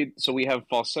read. So we have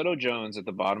Falsetto Jones at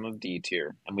the bottom of D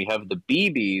tier, and we have the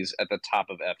BBs at the top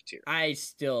of F tier. I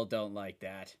still don't like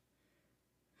that.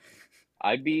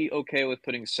 I'd be okay with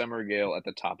putting Summer Gale at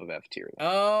the top of F tier.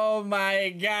 Oh my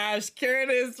gosh,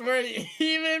 Curtis, we're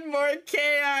even more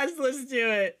chaos. Let's do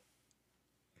it.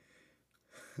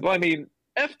 Well, I mean,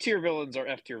 F tier villains are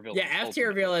F tier villains. Yeah, F tier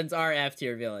ultimately. villains are F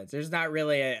tier villains. There's not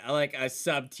really a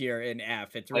sub tier in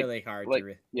F. It's Like- really hard like,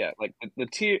 to. Yeah, like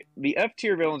the F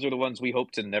tier villains are the ones we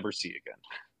hope to never see again.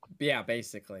 Yeah,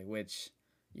 basically, which,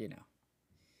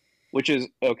 Which is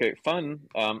okay, fun.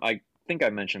 I think I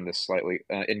mentioned this slightly.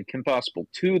 In Kim Possible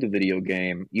 2, the video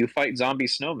game, you fight zombie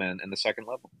snowmen in the second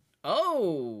level.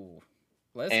 Oh,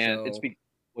 let's And go.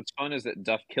 what's fun is that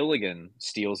Duff Killigan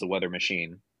steals the weather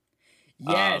machine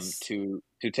Yes. to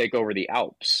take over the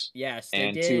Alps. Yes, they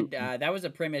and did. That was a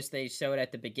premise they showed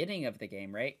at the beginning of the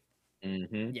game, right?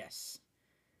 Mm-hmm. Yes.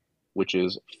 Which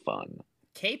is fun.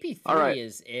 KP3 All right.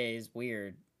 is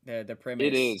weird. The premise.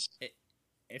 It is.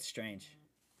 It's strange.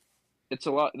 It's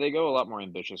a lot. They go a lot more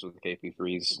ambitious with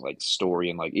KP3's like story,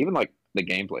 and like even like the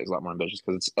gameplay is a lot more ambitious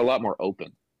because it's a lot more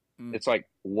open. Mm. It's like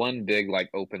one big like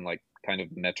open like kind of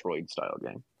Metroid style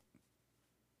game.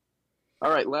 All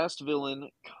right, last villain,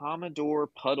 Commodore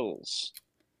Puddles.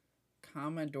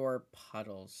 Commodore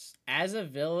Puddles. As a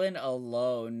villain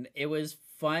alone, it was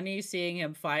funny seeing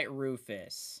him fight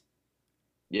Rufus.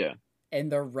 Yeah. And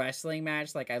the wrestling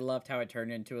match, like I loved how it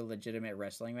turned into a legitimate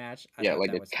wrestling match. I Yeah, thought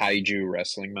like that a was fun. kaiju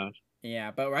wrestling match.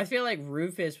 Yeah, but I feel like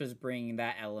Rufus was bringing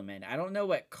that element. I don't know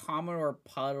what Commodore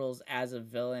Puddles as a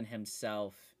villain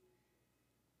himself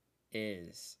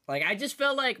is. Like, I just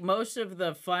felt like most of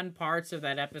the fun parts of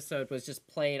that episode was just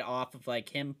played off of, like,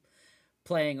 him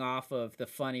playing off of the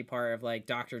funny part of, like,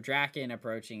 Dr. Draken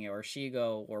approaching it, or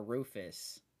Shigo, or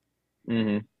Rufus.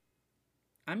 Mm-hmm.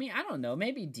 I mean, I don't know.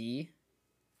 Maybe D.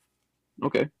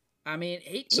 Okay. I mean,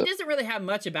 he doesn't really have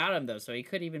much about him, though, so he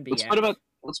could even be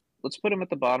Let's put him at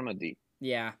the bottom of D.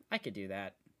 Yeah, I could do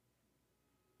that.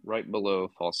 Right below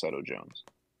Falsetto Jones.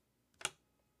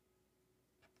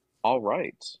 All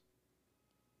right.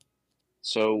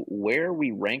 So where are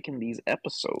we ranking these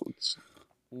episodes?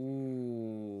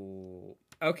 Ooh.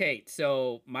 Okay,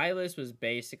 so my list was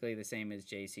basically the same as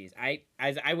JC's. I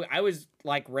was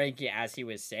like ranking it as he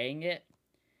was saying it.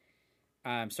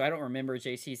 So I don't remember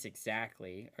JC's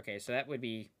exactly. Okay, so that would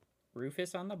be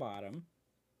Rufus on the bottom.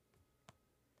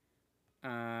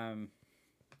 I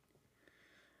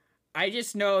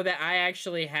just know that I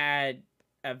actually had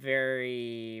a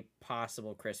very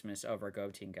possible Christmas over Go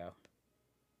Team Go.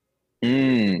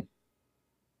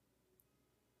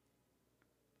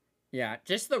 Yeah,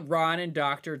 just the Ron and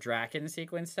Dr. Draken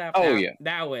sequence stuff. Oh, yeah.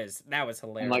 That was hilarious.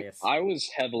 And like I was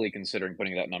heavily considering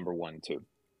putting that number 1 too.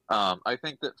 I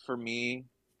think that for me,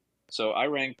 so I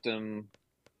ranked them.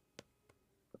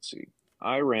 Let's see.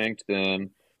 I ranked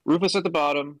them Rufus at the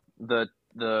bottom, the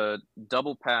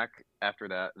double pack after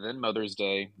that, then Mother's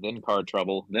Day, then Card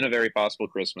Trouble, then A Very Possible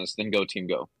Christmas, then Go Team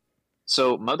Go.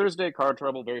 So Mother's Day, Card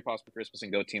Trouble, Very Possible Christmas,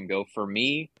 and Go Team Go for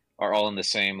me are all in the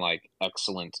same like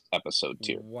excellent episode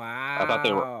tier. I thought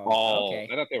they were Wow.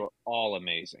 Okay. all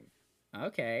amazing.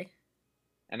 Okay.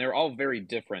 And they're all very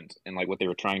different in like what they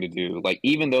were trying to do. Like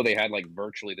even though they had like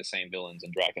virtually the same villains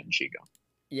in Draken and Chico.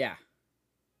 Yeah.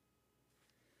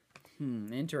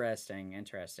 Interesting.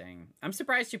 I'm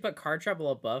surprised you put Car Trouble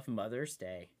above Mother's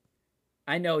Day.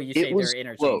 I know you say they're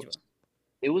interchangeable. Close.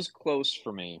 It was close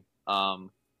for me.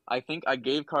 I think I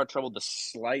gave Car Trouble the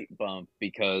slight bump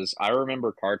because I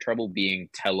remember Car Trouble being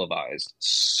televised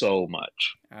so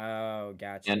much. Oh,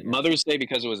 gotcha. And Mother's Day,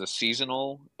 because it was a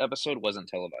seasonal episode, wasn't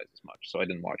televised as much, so I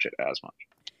didn't watch it as much.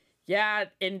 Yeah,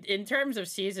 in terms of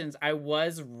seasons, I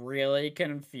was really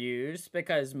confused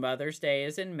because Mother's Day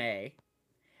is in May.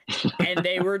 And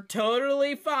they were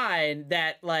totally fine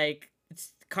that, like,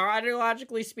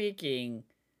 chronologically speaking,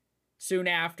 soon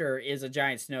after is a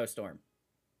giant snowstorm.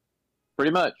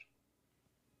 Pretty much.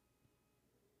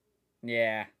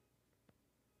 Yeah.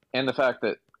 And the fact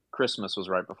that Christmas was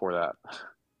right before that.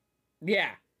 Yeah.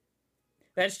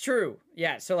 That's true.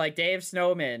 Yeah, so, like, Day of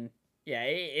Snowmen. Yeah,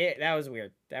 that was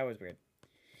weird.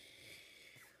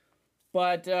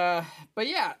 But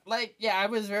yeah, like, yeah, I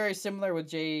was very similar with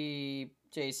JC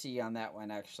on that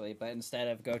one, actually. But instead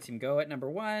of Go Team Go at number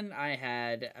 1, I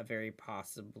had a very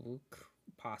possibly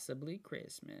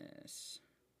Christmas.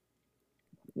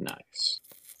 Nice.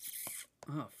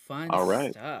 Oh, fun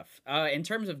stuff. In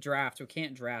terms of draft, we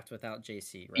can't draft without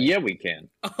JC, right? Yeah, we can.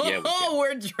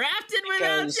 We're drafted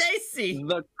without JC.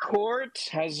 The court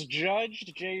has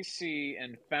judged JC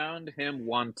and found him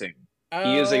wanting.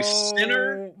 He is a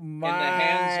sinner in the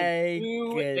hands of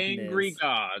two angry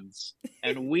gods,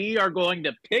 and we are going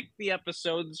to pick the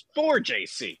episodes for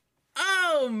JC.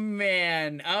 Oh,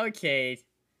 man. Okay.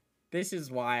 This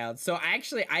is wild. So,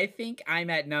 actually, I think I'm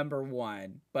at number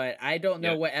 1, but I don't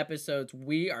know what episodes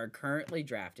we are currently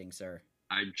drafting, sir.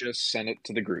 I just sent it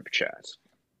to the group chat.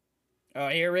 Oh,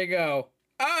 here we go.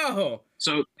 Oh!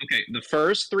 So, okay, the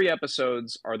first 3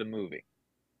 episodes are the movie.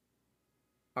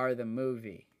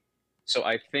 So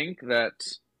I think that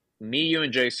me, you,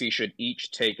 and JC should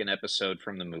each take an episode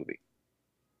from the movie.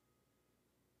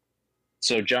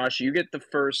 So, Josh, you get the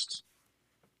first...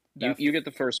 You get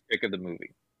the first pick of the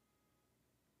movie.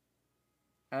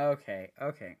 Okay.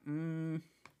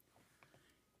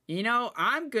 You know,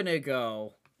 I'm gonna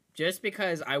go just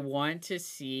because I want to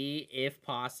see if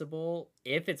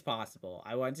it's possible.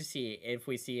 I want to see if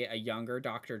we see a younger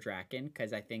Dr. Draken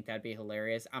because I think that'd be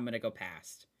hilarious. I'm gonna go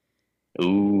past.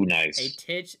 Ooh, nice.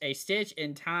 A Stitch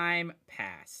in Time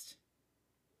past.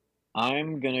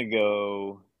 I'm gonna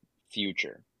go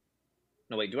future.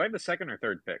 No, wait. Do I have the second or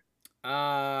third pick?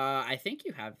 I think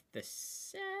you have the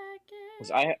second.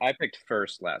 I picked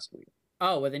first last week.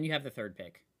 Oh, well, then you have the third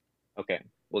pick. Okay.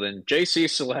 Well, then JC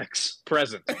selects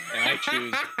present, and I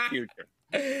choose future.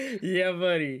 Yeah,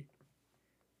 buddy.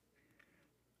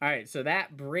 All right, so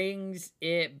that brings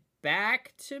it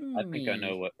back to me. I think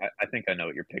I know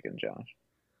what you're picking, Josh.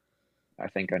 I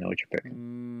think I know what you're picking.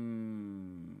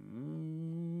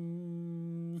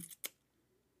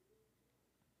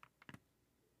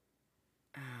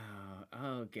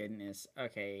 Oh, goodness.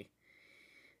 Okay.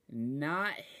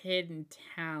 Not hidden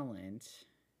talent.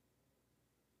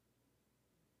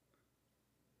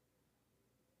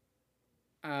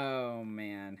 Oh,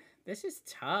 man. This is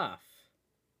tough.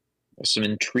 There's some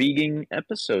intriguing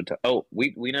episode.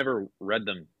 We never read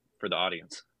them for the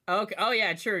audience. Okay. Oh,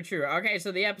 yeah, true. Okay,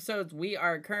 so the episodes we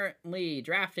are currently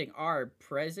drafting are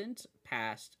Present,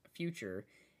 Past, Future,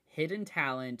 Hidden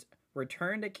Talent,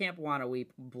 Return to Camp Wannaweep,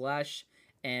 Blush,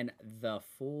 and The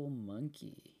Full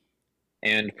Monkey.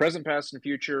 And Present, Past, and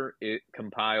Future, it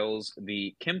compiles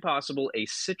the Kim Possible, A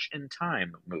Stitch in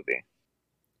Time movie.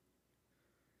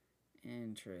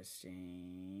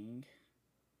 Interesting.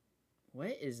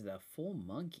 What is The Full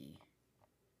Monkey?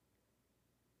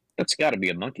 That's got to be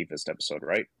a Monkey Fist episode,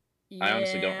 right? Yeah, I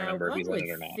honestly don't remember if he's in it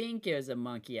or not. I not. think it was a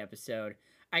monkey episode.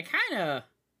 I kind of...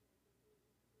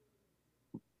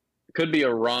 Could be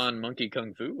a Ron Monkey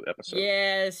Kung Fu episode.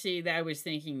 Yeah, see, I was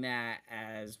thinking that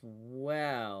as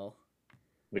well.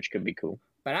 Which could be cool.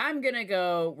 But I'm going to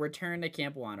go Return to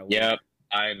Camp Wannaweep. Yep,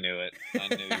 I knew it. I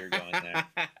knew you were going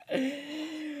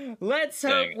there. Let's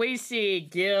hope we see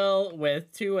Gil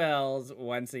with 2 L's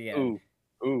once again.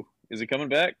 Ooh. Is he coming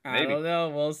back? Maybe. I don't know.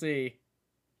 We'll see.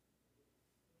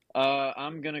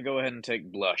 I'm going to go ahead and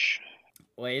take Blush.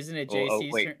 Wait, isn't it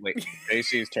JC's turn? Wait.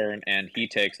 JC's turn, and he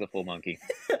takes the full monkey.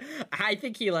 I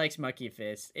think he likes Monkey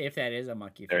Fist, if that is a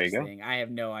Monkey Fist thing. I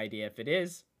have no idea if it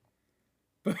is.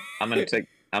 And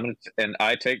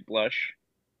I take Blush.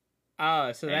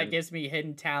 Oh, so that gives me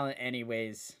Hidden Talent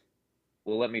anyways.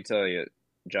 Well, let me tell you,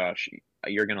 Josh,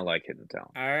 you're gonna like Hidden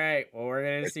Talent. All right. Well, we're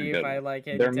gonna It's a see if good I one. like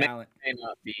Hidden There Talent. may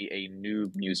not be a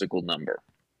new musical number.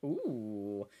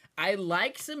 Ooh, I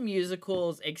like some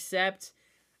musicals, except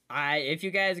if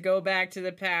you guys go back to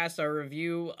the past, our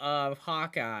review of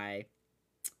Hawkeye,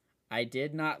 I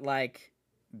did not like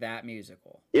that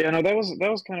musical. Yeah, no, that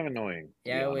was kind of annoying. To be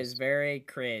Yeah, it was honest. very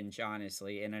cringe,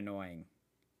 honestly, and annoying.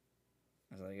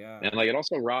 I was like, And like it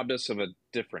also robbed us of a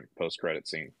different post-credit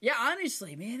scene. yeah,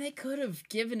 honestly, man, they could have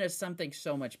given us something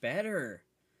so much better.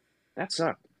 That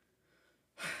sucked.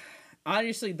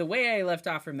 Honestly, the way I left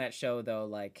off from that show, though,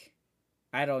 like,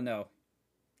 I don't know.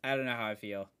 I don't know how I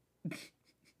feel.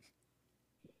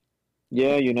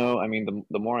 Yeah, I mean,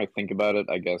 the more I think about it,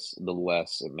 I guess the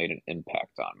less it made an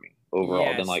impact on me overall.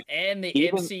 Then Yes, like and the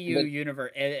even MCU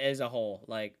universe as a whole,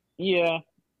 like, yeah,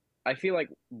 I feel like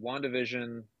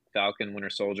WandaVision, Falcon, Winter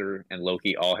Soldier, and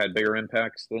Loki all had bigger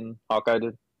impacts than Hawkeye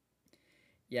did.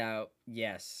 yeah,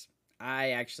 yes,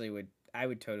 I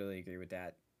would totally agree with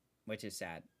that, which is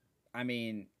sad. I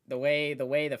mean, the way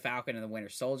the Falcon and the Winter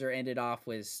Soldier ended off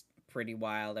was pretty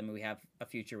wild. I mean, we have a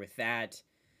future with that.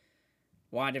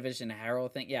 WandaVision,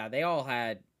 Herald thing, yeah, they all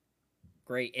had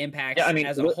great impacts Yeah, I mean,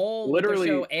 as a whole with their show,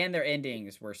 literally, and their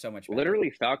endings were so much better. literally,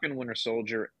 Falcon, Winter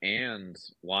Soldier, and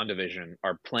WandaVision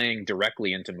are playing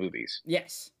directly into movies.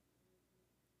 Yes.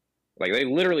 Like they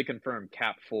literally confirmed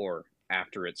Cap 4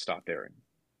 after it stopped airing,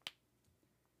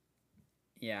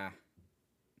 Yeah.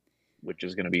 which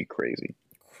is going to be crazy.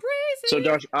 Crazy. So,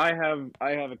 Josh, I have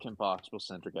a Kim Possible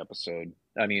centric episode.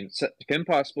 I mean, Kim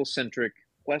Possible centric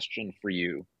question for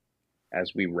you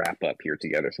as we wrap up here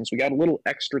together, since we got a little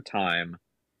extra time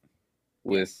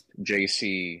with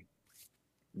JC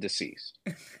deceased.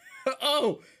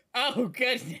 oh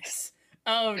goodness.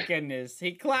 Oh goodness.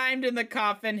 He climbed in the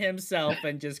coffin himself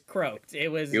and just croaked. He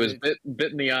was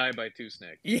bit in the eye by two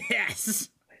snakes. Yes.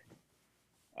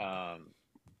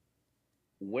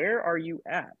 Where are you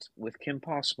at with Kim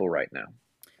Possible right now?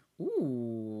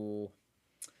 Ooh.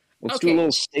 Let's do a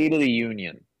little State of the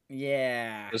Union.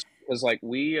 Yeah. Because like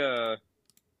we're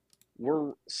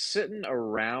sitting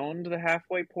around the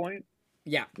halfway point.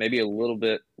 Yeah. Maybe a little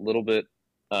bit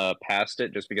past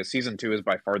it, just because season 2 is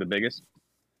by far the biggest.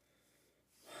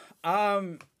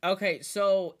 Okay,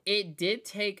 so it did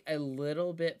take a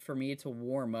little bit for me to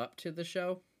warm up to the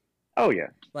show. Oh yeah.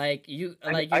 Like you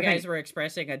guys were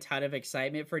expressing a ton of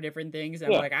excitement for different things.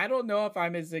 I'm like, I don't know if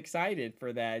I'm as excited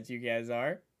for that as you guys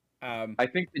are. I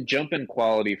think the jump in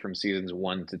quality from seasons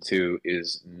 1 to 2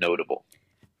 is notable.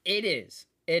 It is.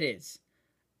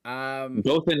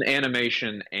 Both in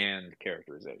animation and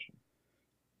characterization.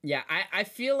 Yeah, I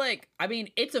feel like, I mean,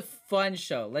 it's a fun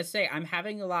show. Let's say I'm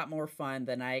having a lot more fun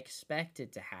than I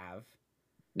expected to have.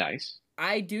 Nice.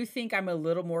 I do think I'm a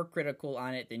little more critical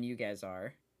on it than you guys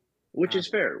are. Which is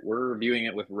fair. We're reviewing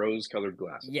it with rose-colored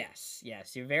glasses.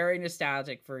 Yes. You're very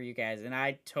nostalgic for you guys, and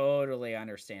I totally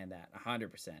understand that,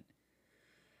 100%.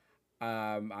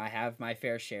 I have my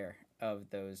fair share of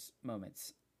those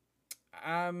moments.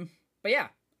 But yeah,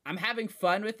 I'm having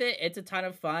fun with it. It's a ton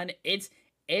of fun. It's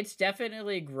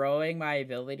definitely growing my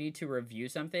ability to review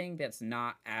something that's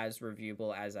not as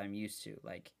reviewable as I'm used to.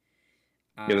 Like,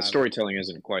 the storytelling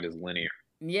isn't quite as linear.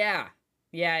 Yeah,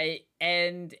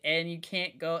 and you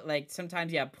can't go, like,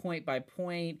 sometimes point by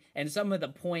point, and some of the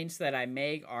points that I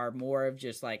make are more of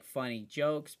just like funny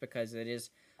jokes because it is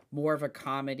more of a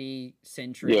comedy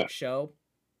centric show,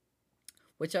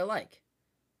 which I like.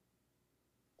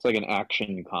 It's like an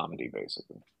action comedy,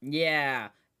 basically. Yeah,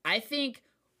 I think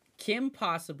Kim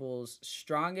Possible's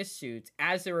strongest suits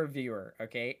as a reviewer,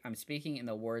 okay? I'm speaking in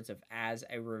the words of as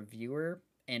a reviewer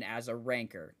and as a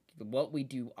ranker. What we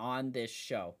do on this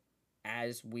show,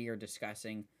 as we are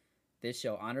discussing this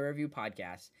show on a review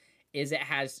podcast, is it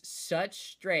has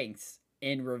such strengths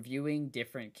in reviewing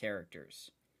different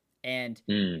characters and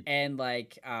ranking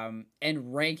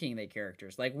the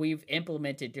characters. Like, we've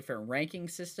implemented different ranking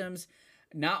systems,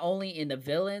 not only in the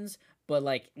villains, but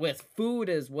like with food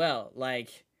as well.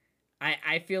 Like,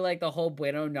 I feel like the whole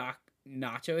Bueno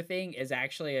Nacho thing is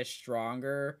actually a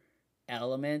stronger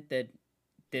element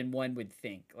than one would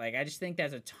think. Like, I just think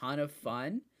that's a ton of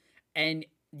fun, and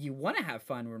you want to have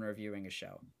fun when reviewing a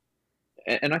show.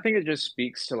 And I think it just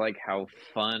speaks to like how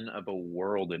fun of a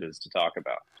world it is to talk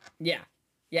about. Yeah,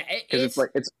 because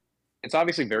it's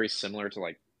obviously very similar to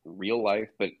like real life,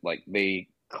 but like they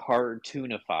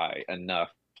cartoonify enough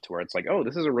to where it's like, oh,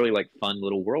 this is a really like fun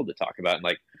little world to talk about. And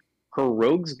like her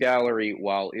rogues gallery,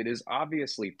 while it is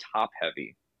obviously top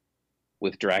heavy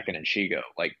with Draken and Shigo,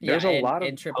 like there's a lot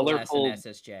of colorful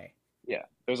SSJ. Yeah,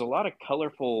 there's a lot of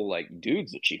colorful like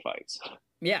dudes that she fights.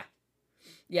 Yeah,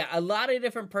 Yeah, a lot of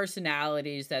different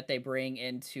personalities that they bring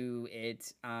into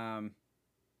it.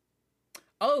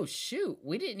 Oh shoot,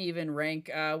 we didn't even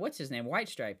rank what's his name? White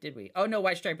Stripe, did we? Oh no,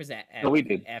 White Stripe was at No, we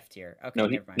did. F tier. Okay, No,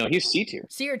 never mind. no, he's C tier.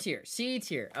 C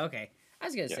tier. Okay. I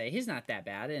was gonna Yeah. say he's not that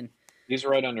bad, and He's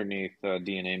right underneath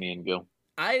D and Amy and Gil.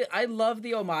 I love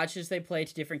the homages they play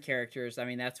to different characters. I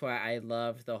mean, that's why I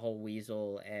love the whole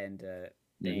Weasel and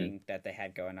thing that they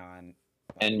had going on.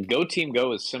 And Go Team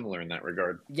Go is similar in that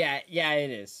regard. Yeah,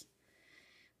 it is.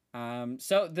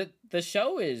 So the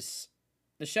show has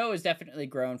definitely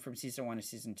grown from season 1 to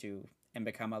season 2 and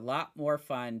become a lot more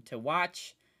fun to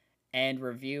watch and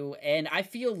review. And I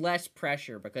feel less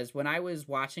pressure because when I was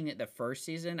watching it the first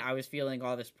season, I was feeling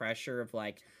all this pressure of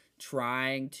like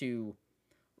trying to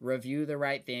review the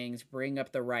right things, bring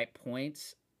up the right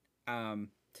points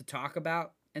to talk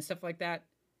about and stuff like that.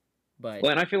 But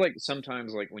well, and I feel like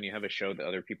sometimes like when you have a show that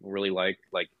other people really like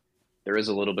there is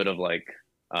a little bit of like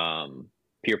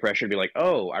peer pressure to be like,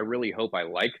 oh, I really hope I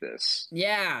like this.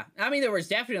 Yeah, I mean, there was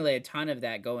definitely a ton of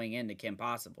that going into Kim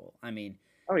Possible. I mean,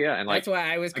 oh yeah, and like that's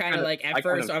why I was kind of like at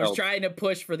first I was trying to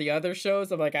push for the other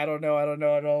shows. I'm like, I don't know, I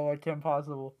don't like Kim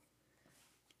Possible.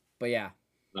 But yeah,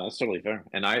 no, that's totally fair.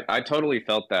 And I totally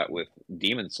felt that with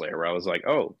Demon Slayer, where I was like,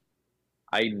 oh,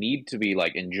 I need to be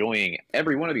like enjoying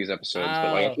every one of these episodes.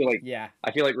 But like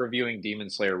I feel like reviewing Demon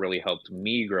Slayer really helped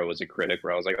me grow as a critic,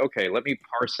 where I was like, okay, let me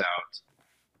parse out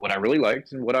what I really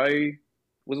liked and what I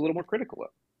was a little more critical of.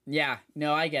 Yeah,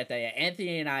 no, I get that. Yeah,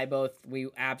 Anthony and I we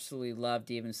absolutely love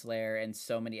Demon Slayer and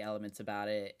so many elements about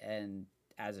it and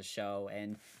as a show.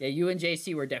 And yeah, you and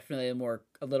JC were definitely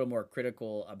a little more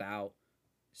critical about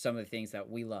some of the things that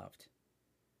we loved.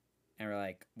 And we're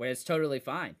like, well, it's totally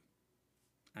fine.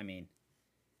 I mean,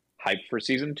 hyped for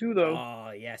season 2 though.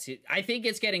 Oh yes, I think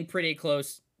it's getting pretty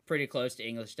close to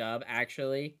English dub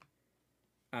actually.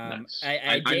 Nice.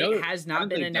 A date has not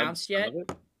been announced yet.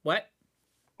 What?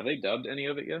 Have they dubbed any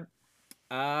of it yet?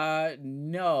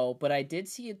 No, but I did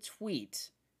see a tweet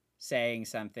saying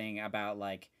something about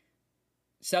like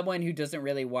someone who doesn't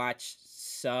really watch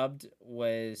subbed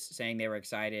was saying they were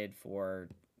excited for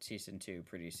season 2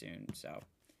 pretty soon. So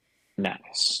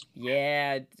nice.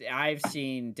 Yeah, I've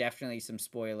seen definitely some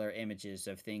spoiler images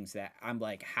of things that I'm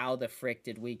like, how the frick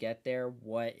did we get there?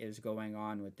 What is going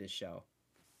on with this show?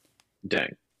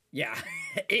 Dang. Yeah,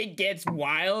 it gets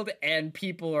wild and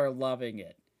people are loving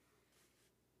it.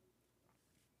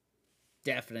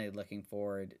 Definitely looking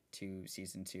forward to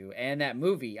season 2 and that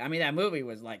movie. I mean, that movie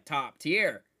was like top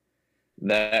tier.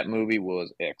 That movie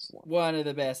was excellent. One of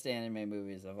the best anime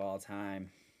movies of all time.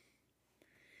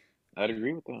 I'd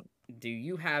agree with that. Do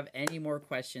you have any more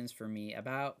questions for me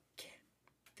about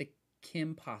the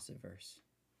Kim Possiverse?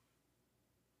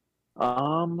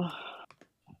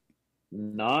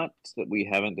 Not that we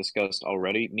haven't discussed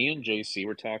already. Me and JC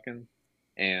were talking,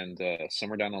 and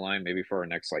somewhere down the line, maybe for our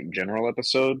next like general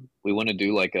episode, we want to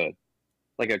do like a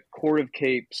Court of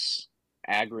Capes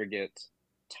aggregate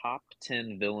top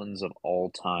 10 villains of all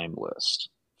time list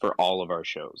for all of our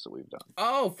shows that we've done.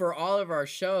 Oh, for all of our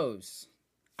shows.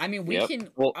 I mean, we can.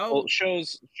 Well,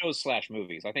 shows /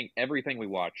 movies. I think everything we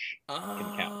watch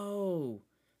can count. Oh,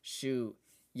 shoot.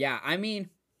 Yeah, I mean,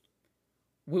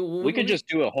 we could just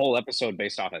do a whole episode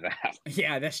based off of that.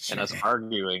 Yeah, that's true. And us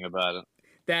arguing about it.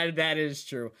 That is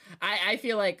true. I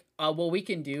feel like what we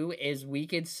can do is we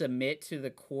could submit to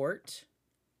the court.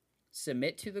 The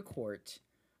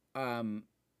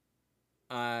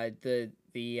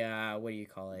what do you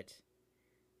call it?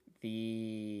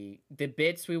 The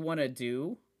bits we want to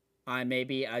do on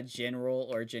maybe a general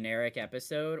or generic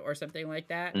episode or something like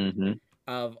that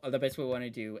of the bits we want to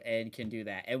do, and can do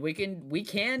that. And we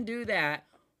can do that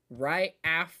right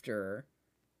after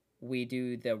we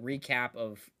do the recap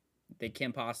of the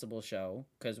Kim Possible show,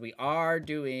 because we are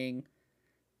doing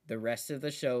the rest of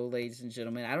the show, ladies and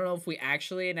gentlemen. I don't know if we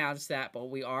actually announced that, but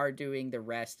we are doing the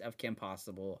rest of Kim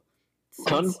Possible.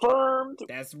 Confirmed.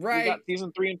 That's right. We got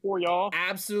season 3 and 4, y'all.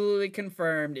 Absolutely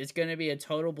confirmed. It's going to be a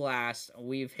total blast.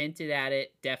 We've hinted at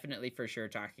it, definitely for sure,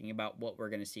 talking about what we're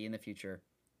going to see in the future.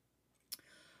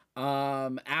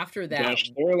 After that,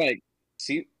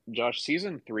 Josh,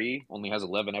 season 3 only has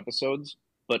 11 episodes,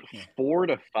 but 4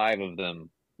 to 5 of them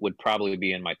would probably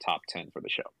be in my top 10 for the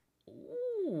show.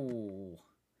 Ooh.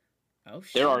 Oh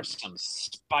shit. There are some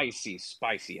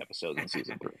spicy episodes in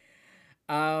season 3.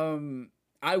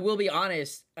 I will be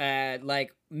honest,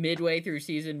 like midway through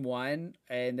season 1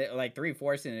 and like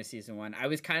 3/4 into season 1, I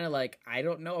was kind of like, I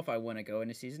don't know if I want to go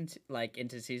into season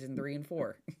 3 and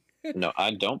 4. No,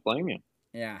 I don't blame you.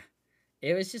 Yeah.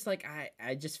 It was just like,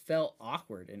 I just felt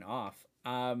awkward and off.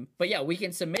 But yeah, we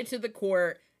can submit to the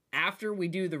court after we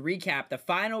do the recap, the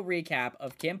final recap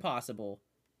of Kim Possible,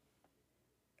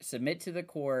 submit to the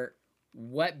court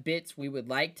what bits we would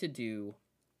like to do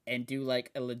and do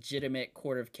like a legitimate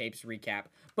Court of Capes recap.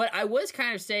 But I was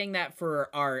kind of saying that for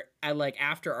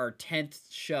after our 10th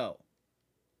show.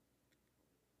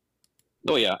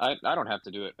 Oh yeah, I don't have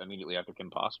to do it immediately after Kim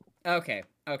Possible. Okay.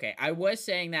 I was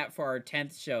saying that for our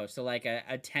 10th show, so like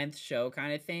a 10th show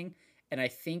kind of thing, and I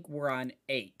think we're on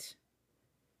 8.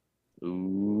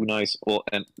 Ooh, nice. Well,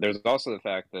 and there's also the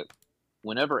fact that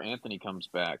whenever Anthony comes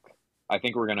back, I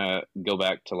think we're gonna go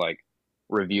back to like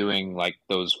reviewing like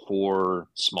those 4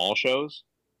 small shows.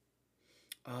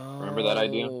 Oh, remember that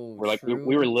idea? We're like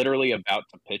we were literally about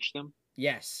to pitch them.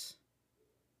 Yes.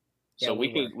 So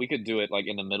Yeah, we could do it like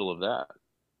in the middle of that.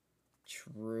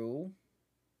 True.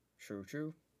 All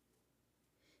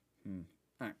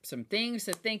right, some things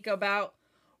to think about.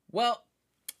 Well,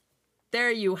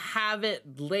 there you have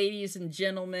it, ladies and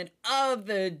gentlemen of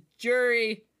the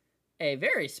jury. A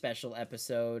very special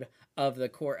episode of the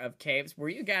Court of Capes where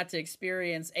you got to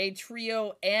experience a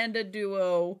trio and a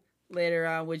duo later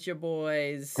on with your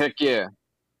boys. Heck yeah.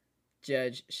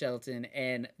 Judge Shelton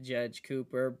and Judge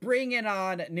Cooper, bringing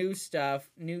on new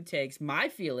stuff, new takes, my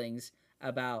feelings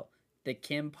about the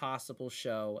Kim Possible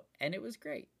show, and it was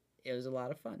great. It was a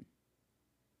lot of fun.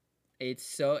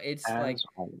 It's like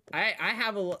I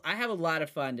have a lot of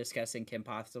fun discussing Kim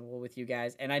Possible with you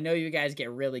guys, and I know you guys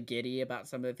get really giddy about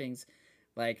some of the things,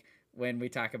 like when we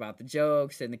talk about the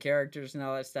jokes and the characters and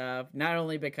all that stuff. Not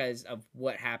only because of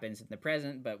what happens in the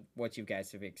present, but what you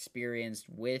guys have experienced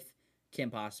with Kim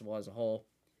Possible as a whole.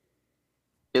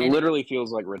 It literally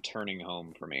feels like returning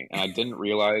home for me. And I didn't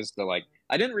realize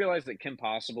that Kim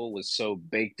Possible was so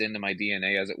baked into my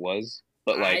DNA as it was.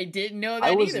 But like I didn't know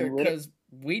that either because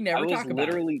we never talk about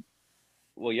it.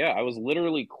 Well, yeah, I was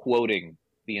literally quoting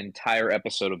the entire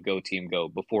episode of Go Team Go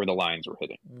before the lines were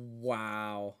hitting.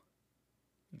 Wow.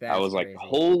 I was crazy. Like,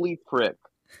 holy frick,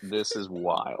 this is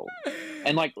wild.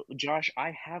 And like, Josh,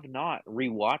 I have not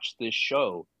rewatched this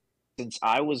show since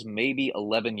I was maybe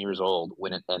 11 years old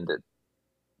when it ended.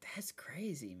 That's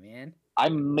crazy, man. I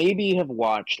maybe have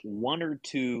watched 1 or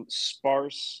 2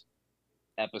 sparse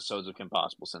episodes of Kim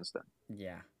Possible since then.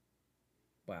 Yeah.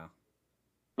 Wow.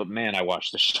 But man, I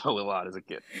watched the show a lot as a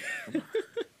kid.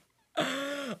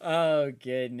 Oh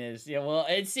goodness. Yeah, well,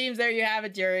 it seems there you have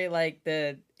it, Jerry. Like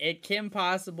Kim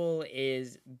Possible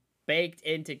is baked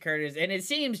into Curtis, and it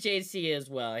seems JC as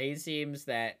well. He seems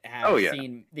that have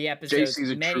seen the episodes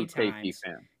JC's a many true times. KP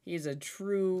fan. He's a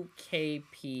true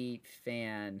KP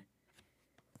fan.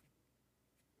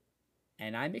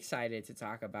 And I'm excited to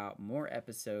talk about more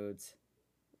episodes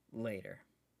later.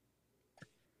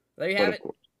 There you have it.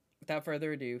 Without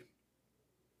further ado,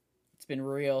 it's been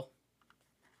real.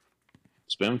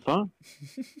 It's been fun.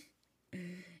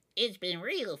 It's been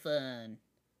real fun.